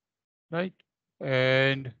 right?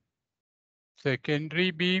 And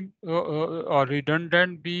secondary beam or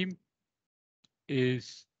redundant beam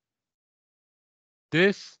is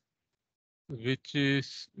this, which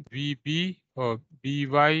is VB or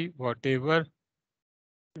BY, whatever,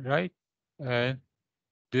 right? And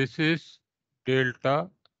this is delta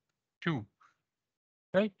 2,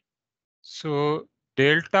 right? So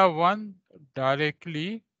delta 1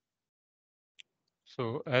 directly.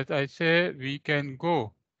 So as I say, we can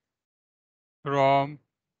go from,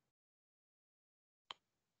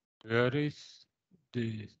 where is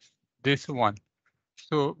this one?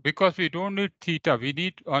 So because we don't need theta, we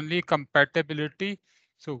need only compatibility.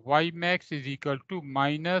 So Y max is equal to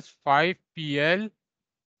minus 5 PL.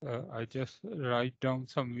 I just write down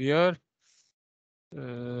somewhere.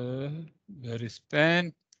 There is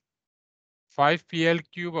pen. 5 PL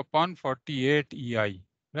cube upon 48 EI,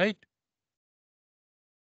 right?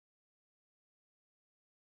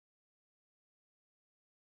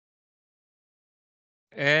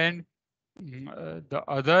 And the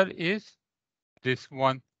other is this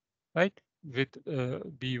one, right? With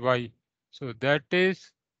by. So that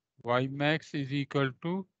is Y max is equal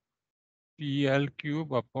to PL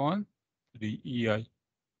cube upon 3 EI,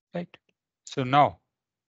 right? So now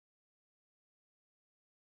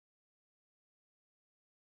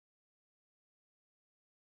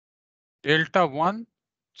delta 1,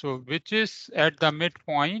 so which is at the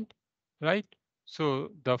midpoint, right?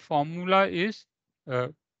 So the formula is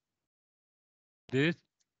this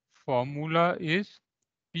formula is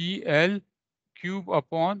PL cube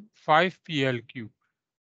upon 5 PL cube.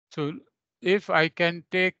 So if I can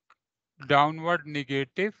take downward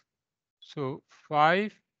negative, so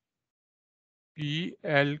 5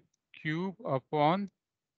 PL cube upon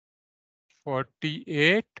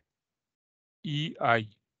 48 EI,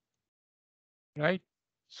 right?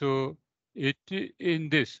 So it in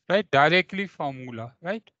this, right? Directly formula,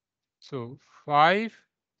 right? So 5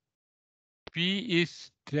 P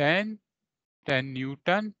is 10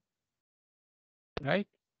 Newton, right?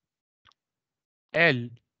 L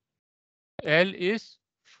is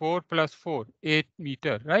 4 plus 4, 8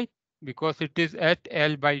 meter, right? Because it is at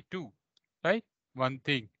L by 2, right? One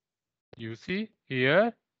thing you see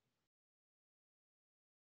here,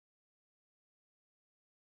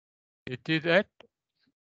 it is at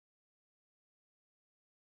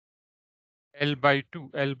L by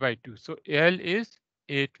 2, L by 2. So L is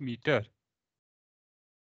 8 meter,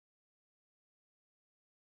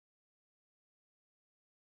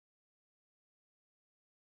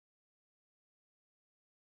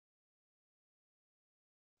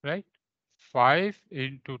 right? 5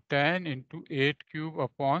 into 10 into 8 cube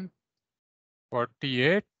upon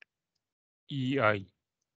 48 EI,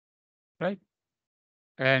 right?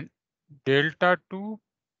 And delta 2,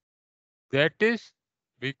 that is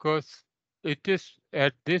because it is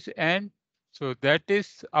at this end, so that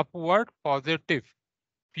is upward positive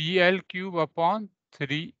PL cube upon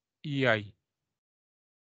 3 EI.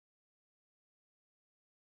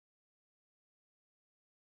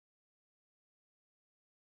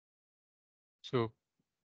 So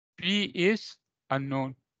P is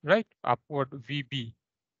unknown, right? Upward VB,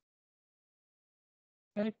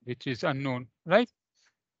 right? Which is unknown, right?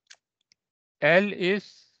 L is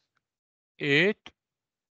 8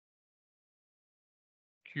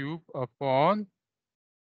 cube upon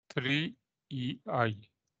 3 EI.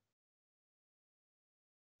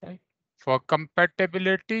 Right? For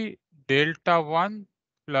compatibility, delta 1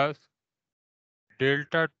 plus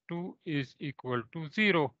delta 2 is equal to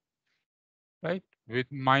 0, right? With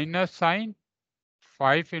minus sign,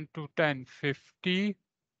 5 into 10, 50,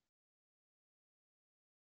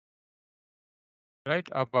 right?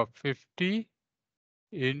 Above 50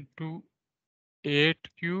 into 8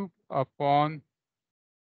 cube upon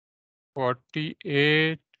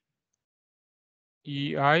 48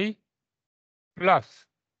 EI plus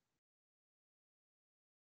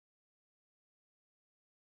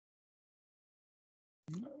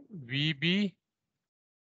VB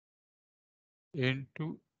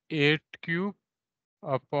into 8 cube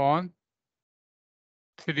upon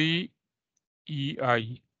 3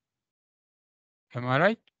 EI. Am I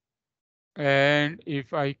right? And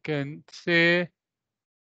if I can say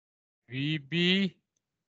VB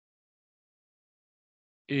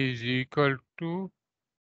is equal to,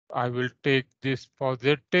 I will take this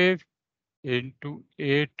positive into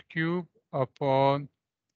 8 cube upon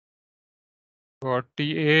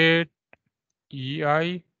 48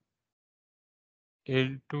 EI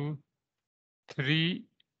into 3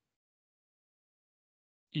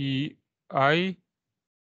 EI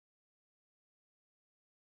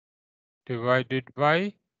divided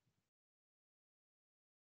by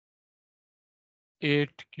 8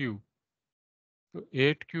 cube. So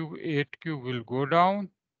 8 cube will go down.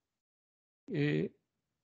 EI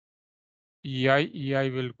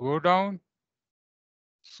will go down.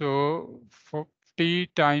 So 40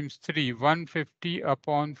 times 3, 150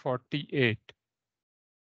 upon 48.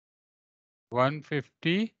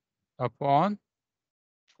 150 upon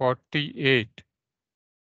 48.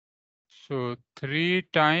 So 3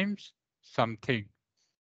 times something,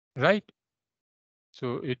 right?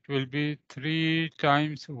 So it will be 3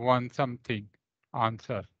 times 1 something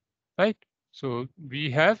answer, right? So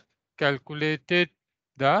we have calculated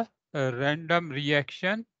the random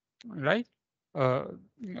reaction, right? Uh,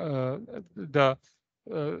 the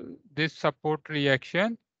this support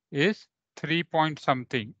reaction is 3 point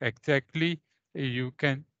something exactly. You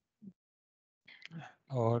can,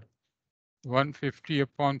 or 150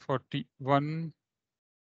 upon 41.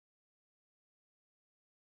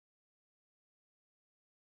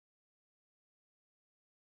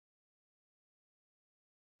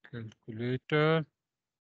 Calculator.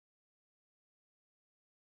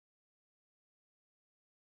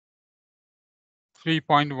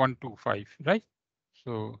 3.125, right?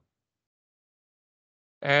 So,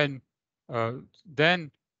 and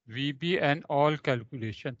then VB and all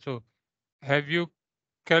calculation. So have you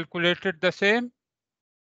calculated the same?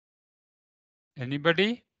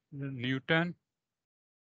 Anybody? Newton?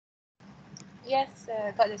 Yes,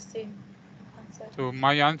 got the same answer. So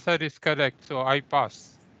my answer is correct. So I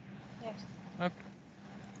pass. Yes. Okay.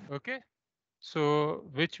 Okay. So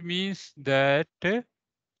which means that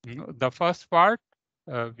the first part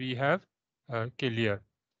we have clear.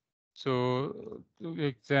 So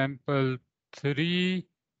example 3,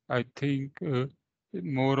 I think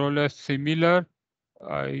more or less similar.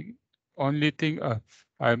 I only thing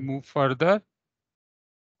I move further.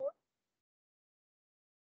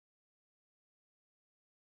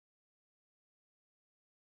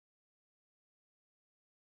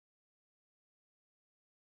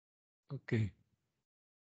 Okay.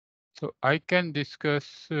 So I can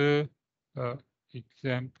discuss uh,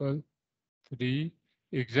 example 3,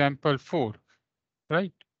 example 4,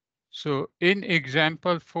 right? So in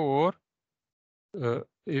example 4,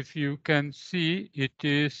 if you can see, it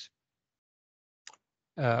is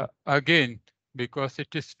again, because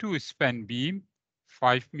it is two span beam,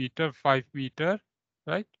 5 meter, 5 meter,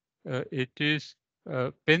 right? It is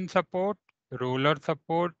pin support, roller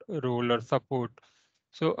support, roller support.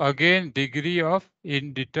 So again, degree of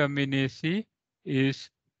indeterminacy is,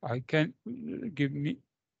 I can give me,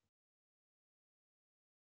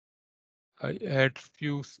 I add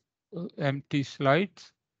few empty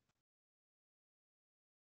slides.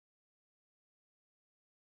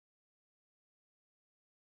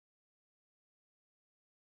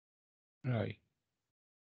 Right.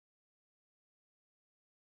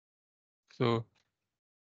 So,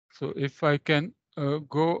 so if I can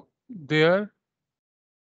go there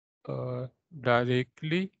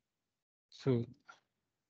directly, so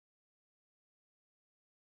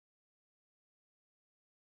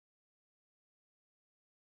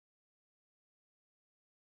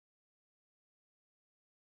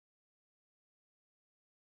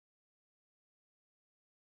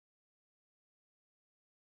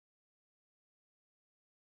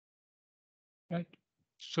right.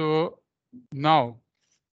 So now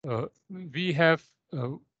we have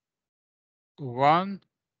 1,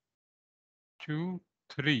 2,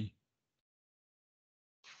 3,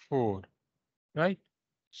 4, right?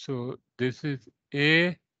 So this is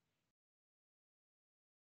A,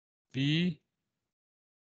 B,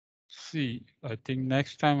 C. I think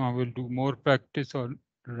next time I will do more practice on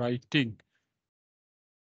writing.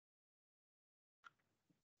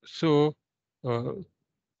 So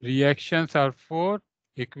reactions are 4,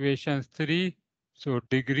 equations 3. So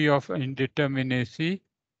degree of indeterminacy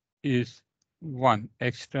is 1,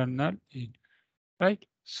 external, right?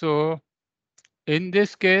 So in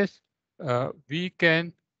this case, we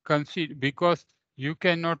can consider, because you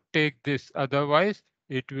cannot take this, otherwise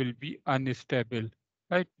it will be unstable,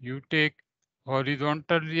 right? You take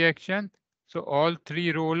horizontal reaction, so all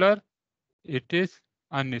 3 roller, it is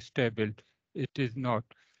unstable. It is not.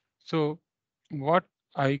 So what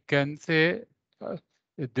I can say,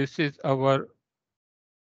 this is our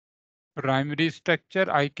primary structure,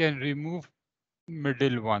 I can remove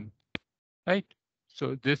middle one, right?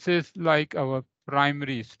 So this is like our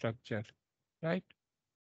primary structure, right?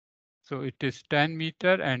 So it is 10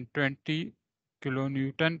 meter and 20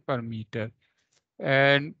 kilonewton per meter.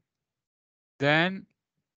 And then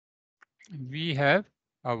we have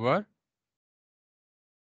our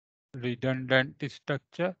redundant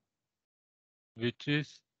structure, which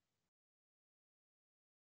is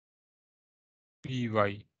Py,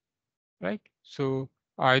 right? So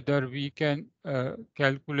either we can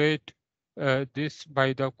calculate this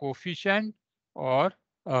by the coefficient, or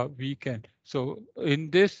we can. So in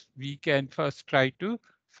this, we can first try to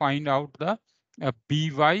find out the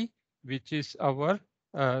By, which is our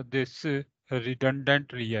this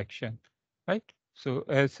redundant reaction, right? So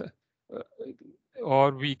as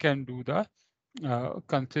or we can do the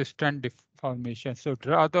consistent deformation. So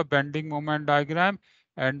draw the bending moment diagram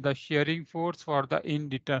and the shearing force for the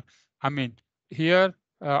indeterminate. I mean, here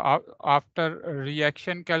after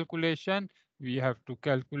reaction calculation, we have to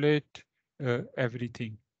calculate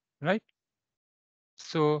everything, right?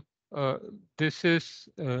 So this is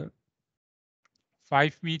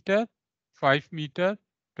 5 meter, 5 meter,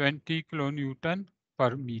 20 kilonewton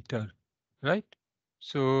per meter, right?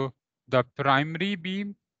 So the primary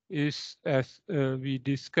beam is, as we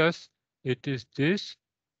discussed, it is this,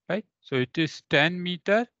 right? So it is 10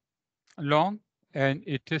 meter long and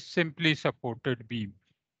it is simply supported beam,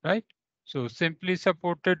 right? So simply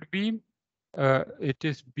supported beam, it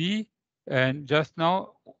is B, and just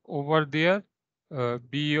now over there,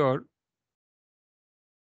 B or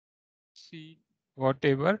C,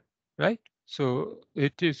 whatever, right? So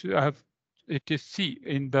it is it is C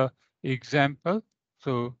in the example.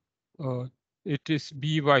 So uh, it is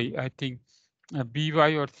BY, I think,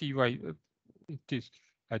 BY or CY. It is.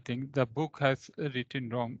 I think the book has written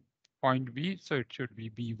wrong point B, so it should be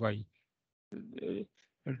BY.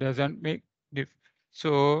 It doesn't make diff.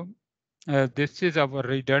 So this is our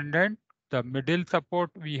redundant. The middle support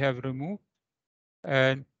we have removed,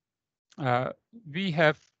 and uh, we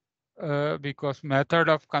have, because method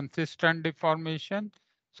of consistent deformation,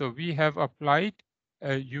 so we have applied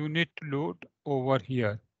a unit load over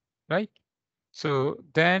here, right? So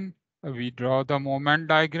then we draw the moment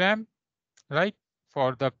diagram, right,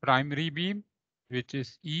 for the primary beam, which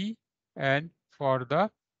is E, and for the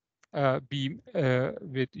beam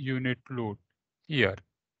with unit load here,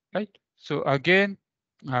 right? So again,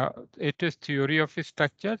 it is theory of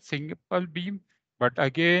structure, simple beam, but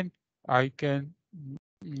again, I can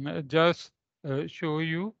just show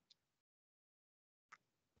you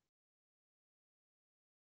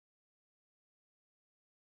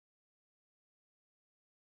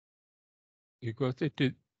because it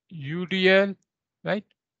is UDL, right?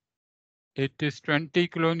 It is 20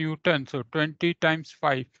 kilonewton, so 20 times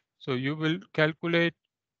 5. So you will calculate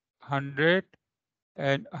 100,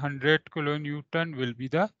 and 100 kilonewton will be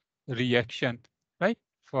the reaction, right,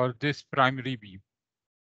 for this primary beam.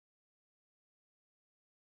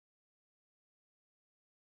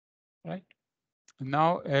 Right.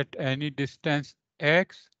 Now at any distance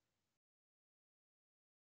x,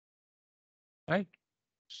 right?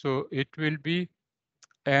 So it will be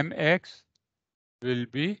mx will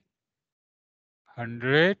be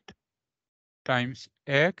 100 times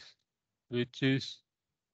x, which is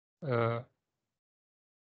uh,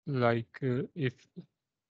 like if,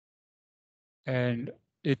 and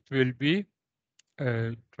it will be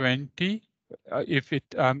 20 if it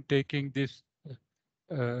I'm taking this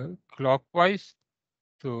clockwise.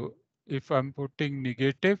 So if I'm putting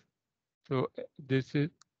negative, so this is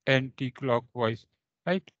anti-clockwise,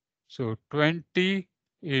 right? So 20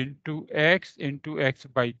 into x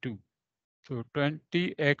by 2. So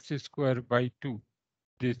 20x square by 2,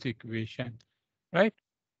 this equation, right?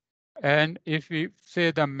 And if we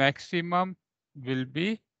say the maximum will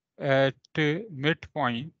be at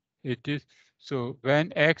midpoint, it is, so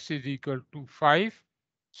when x is equal to 5,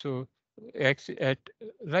 so x at,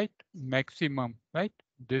 right, maximum, right?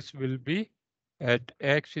 This will be at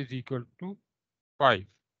x is equal to 5,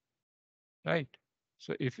 right?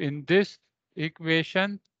 So if in this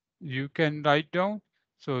equation you can write down,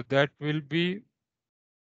 so that will be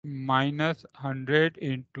minus 100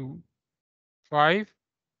 into 5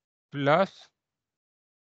 plus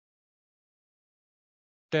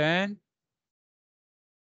 10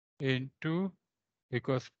 into,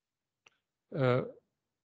 because uh,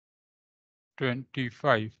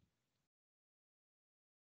 25,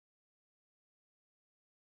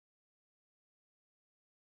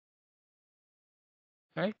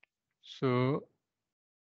 right? So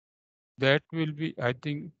that will be, I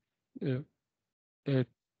think, uh,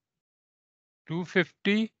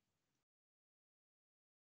 250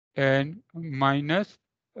 and minus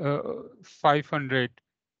 500.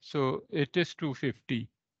 So it is 250.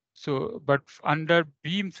 So, but under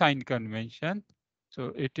beam sign convention,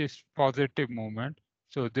 so it is positive moment.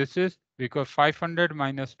 So this is because 500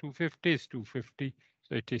 minus 250 is 250.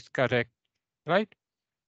 So it is correct, right?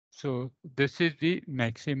 So this is the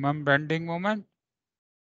maximum bending moment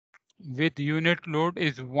with unit load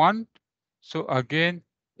is 1. So again,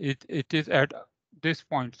 it is at this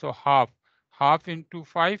point. So half into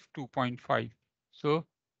 5, 2.5. So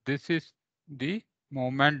this is the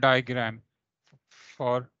moment diagram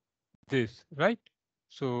for this, right?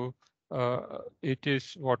 So it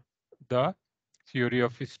is what the theory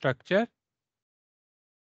of structure.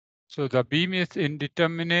 So the beam is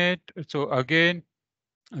indeterminate. So again,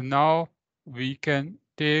 now we can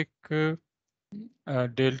take delta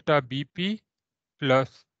BP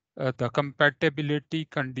plus the compatibility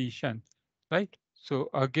condition, right? So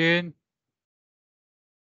again,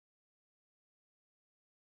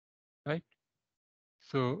 right?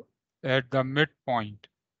 So at the midpoint,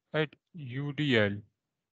 right? UDL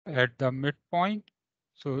at the midpoint.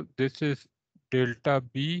 So this is delta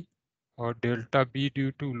B or delta B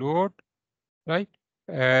due to load, right?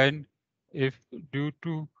 And if due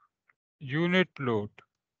to unit load,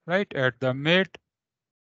 right, at the mid,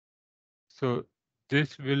 so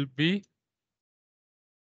this will be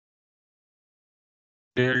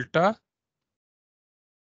delta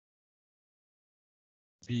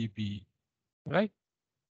BB, right?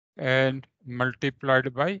 And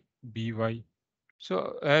multiplied by BY.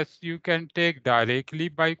 So as you can take directly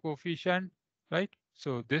by coefficient, right?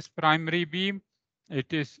 So this primary beam,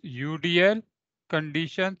 it is UDL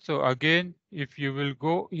condition. So again, if you will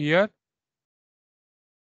go here,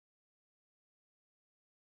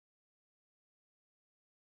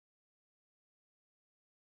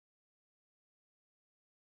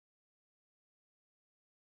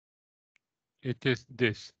 it is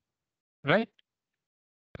this, right?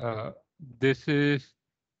 Uh, this is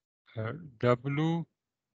W,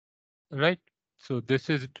 right? So this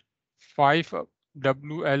is 5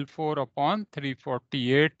 WL4 upon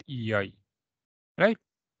 348 EI, right?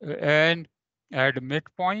 And at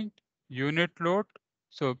midpoint, unit load,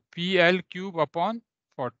 so PL cube upon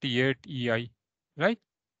 48 EI, right?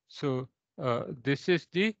 So this is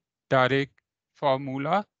the direct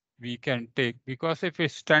formula we can take, because if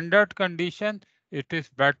it's standard condition, it is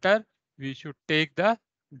better we should take the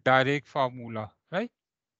direct formula, right?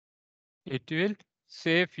 It will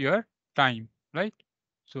save your time, right?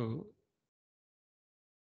 So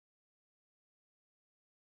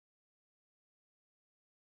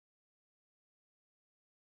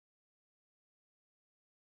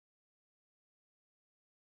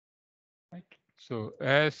right. So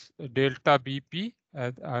as delta BP,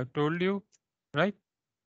 as I told you, right?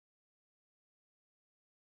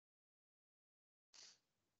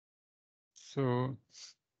 So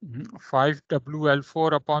 5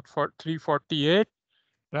 WL4 upon 348,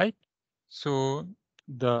 right? So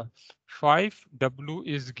the 5 W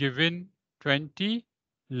is given 20,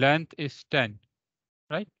 length is 10,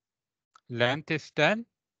 right? Length is 10,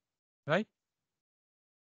 right?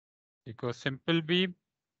 Because simple beam,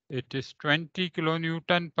 it is 20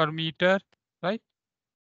 kilonewton per meter, right?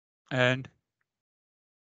 And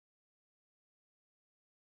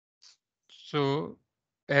so,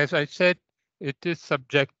 as I said, it is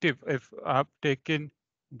subjective. If I've taken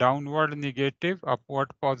downward negative,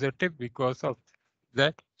 upward positive because of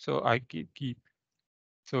that, so I keep.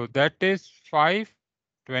 So that is 5,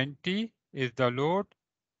 20 is the load,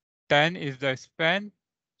 10 is the span.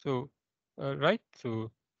 So, right,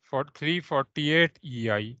 so for 348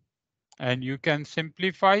 EI, and you can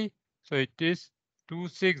simplify. So it is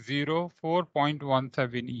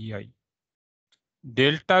 2604.17 EI.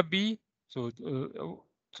 Delta B,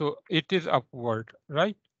 so it is upward,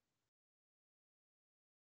 right?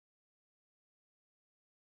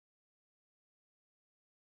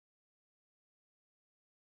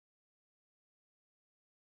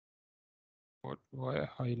 What why I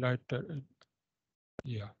highlighted it?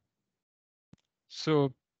 Yeah.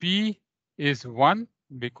 So P is 1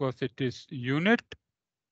 because it is unit,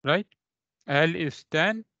 right? L is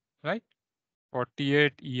 10, right?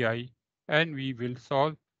 48 EI, and we will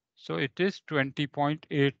solve. So it is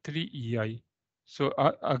 20.83 EI. So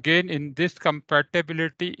again, in this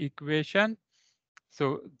compatibility equation,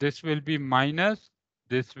 so this will be minus,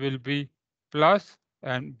 this will be plus,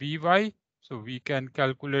 and By. So we can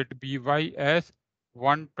calculate By as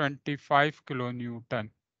 125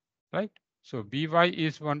 kilonewton, right? So By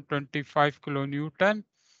is 125 kilonewton.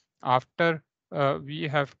 After we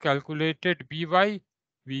have calculated By,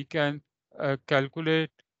 we can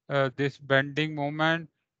calculate this bending moment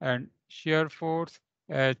and shear force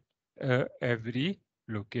at every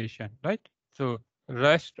location, right? So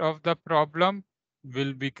rest of the problem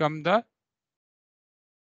will become the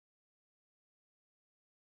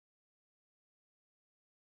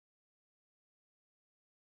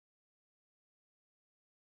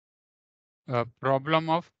problem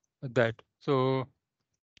of that. So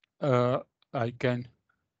I can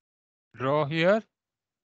draw here.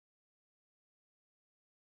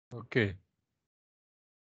 Okay.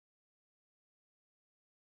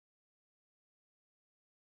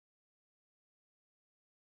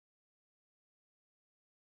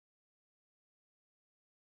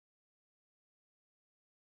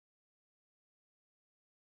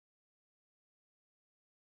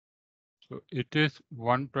 So it is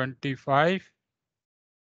 125.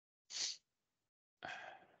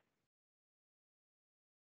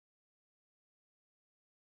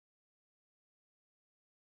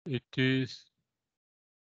 It is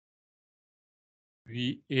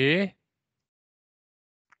VA,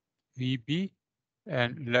 VB,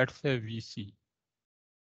 and let's say VC.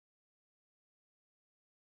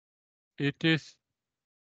 It is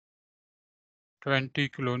 20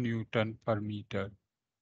 kilonewton per meter,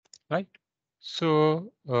 right?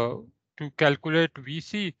 So to calculate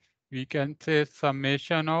VC, we can say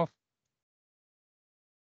summation of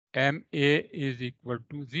MA is equal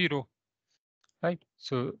to 0, right?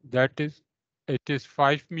 So that is, it is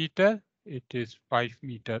 5 meter, it is 5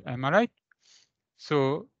 meter, am I right?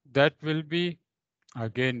 So that will be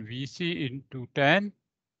again VC into 10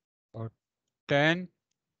 or 10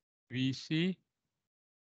 VC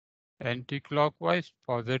anti-clockwise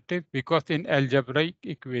positive, because in algebraic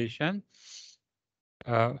equation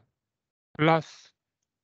plus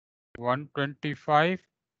 125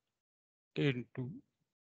 into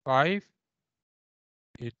 5,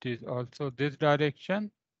 it is also this direction,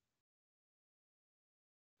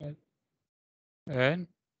 and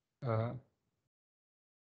uh,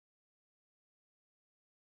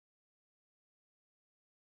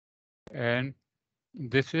 and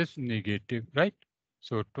this is negative, right?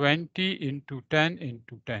 So 20 into 10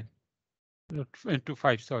 into 10 into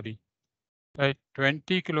 5, sorry, right?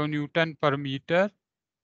 20 kilonewton per meter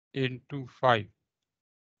into 5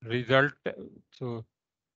 result. So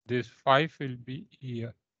this 5 will be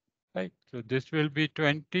here, right? So this will be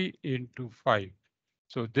 20 into 5.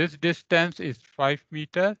 So this distance is 5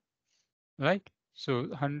 meter, right? So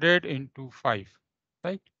 100 into 5,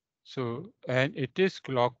 right? So, and it is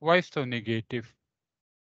clockwise, so negative.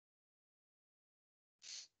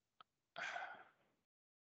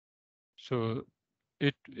 So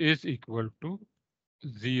it is equal to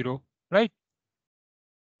 0, right?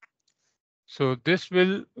 So this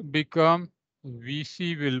will become,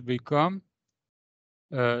 VC will become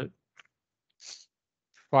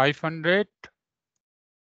 500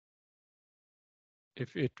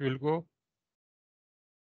 if it will go,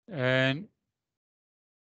 and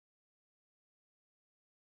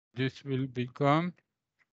this will become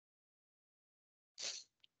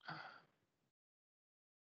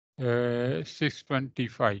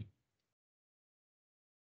 625.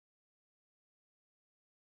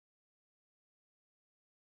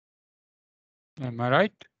 Am I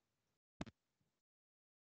right?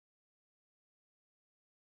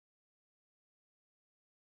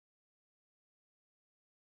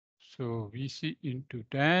 So VC into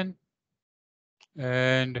 10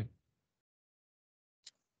 and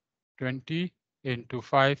 20 into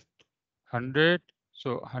 5, 100.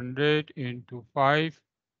 So 100 into 5,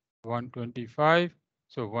 125.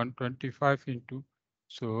 So 125 into,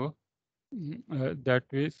 so that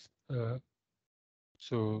is,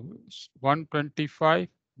 so 125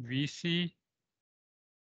 VC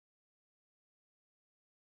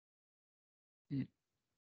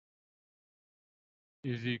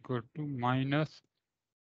is equal to minus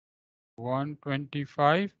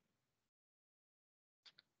 125.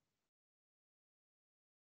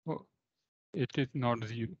 Oh, it is not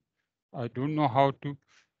 0. I don't know how to,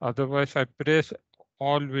 otherwise I press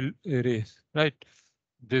all will erase, right?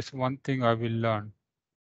 This one thing I will learn.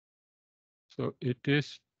 So it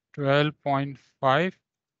is 12.5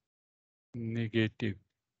 negative,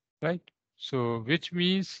 right? So which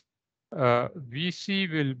means VC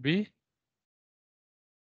will be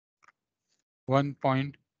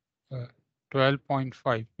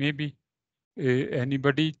 12.5. Maybe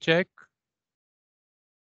anybody check?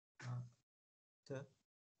 Sir?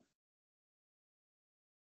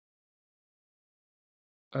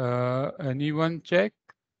 Anyone check?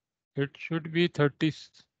 It should be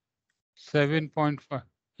 37.5.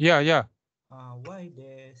 Yeah. Why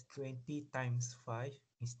there's 20 times 5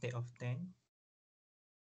 instead of 10?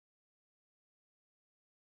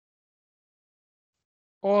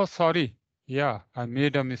 Oh, sorry. Yeah, I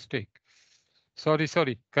made a mistake. Sorry.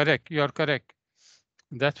 Correct. You are correct.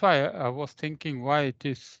 That's why I was thinking why it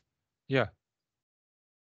is. Yeah.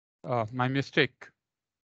 My mistake.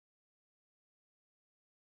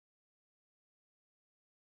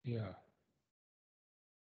 Yeah.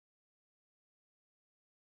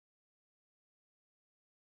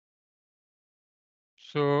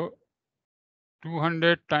 So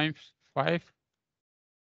 200 times 5,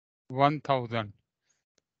 1000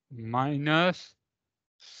 minus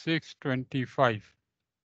 625.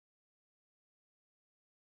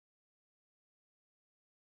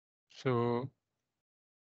 So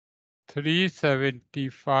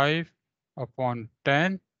 375 upon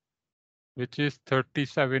 10, which is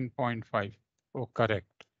 37.5. Oh,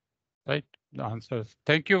 correct. Right? The answers.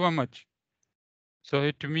 Thank you very much. So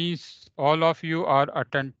it means all of you are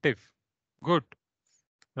attentive. Good.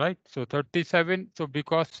 Right? So 37. So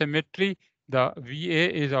because symmetry, the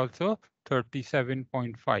VA is also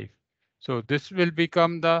 37.5. So this will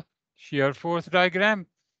become the shear force diagram.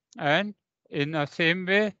 And in the same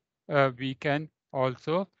way, we can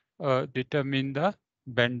also determine the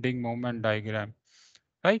bending moment diagram.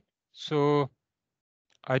 Right? So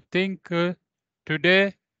I think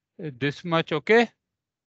today this much okay.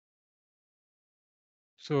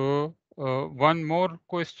 So one more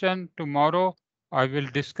question tomorrow I will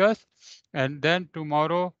discuss, and then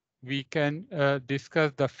tomorrow we can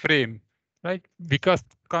discuss the frame, right? Because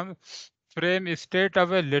frame is straight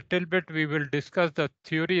away little bit we will discuss the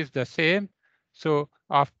theory is the same. So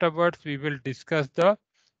afterwards we will discuss the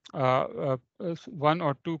one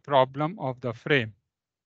or two problem of the frame,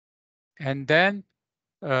 and then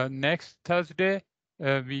next Thursday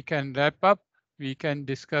we can wrap up. We can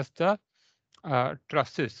discuss the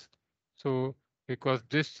trusses. So because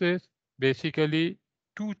this is basically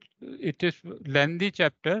it is lengthy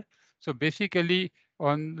chapter. So basically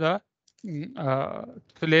on the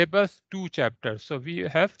syllabus 2 chapters. So we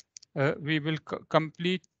will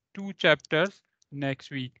complete 2 chapters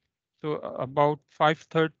next week. So about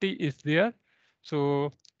 5:30 is there.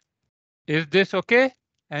 So is this okay?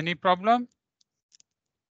 Any problem?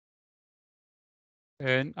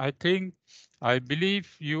 And I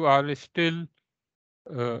believe you are still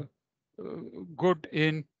uh, good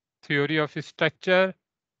in theory of structure,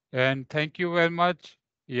 and thank you very much.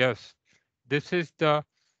 Yes, this is the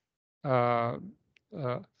uh,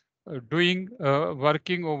 uh,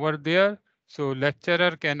 working over there. So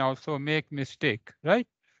lecturer can also make mistake, right?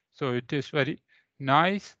 So it is very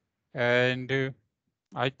nice, and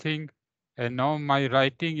I think and now my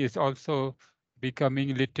writing is also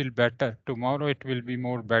becoming little better. Tomorrow it will be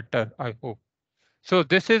more better, I hope. So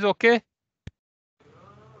this is okay.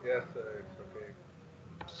 Yes, sir, it's okay.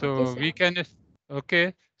 So Okay, sir. we can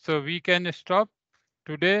okay. So we can stop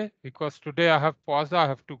today because today I have pause. I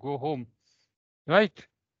have to go home. Right.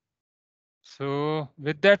 So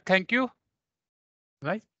with that, thank you.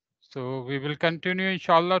 Right. So we will continue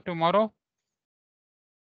inshallah tomorrow.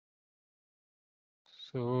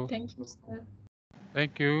 So Thank you, sir.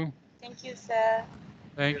 thank you. Thank you, sir.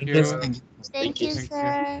 Thank Yes, you. Thank you, Thank you.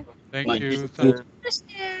 sir. Thank you. Sir.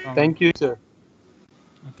 Thank you, sir.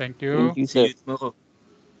 Thank Thank you. you, sir. see you tomorrow.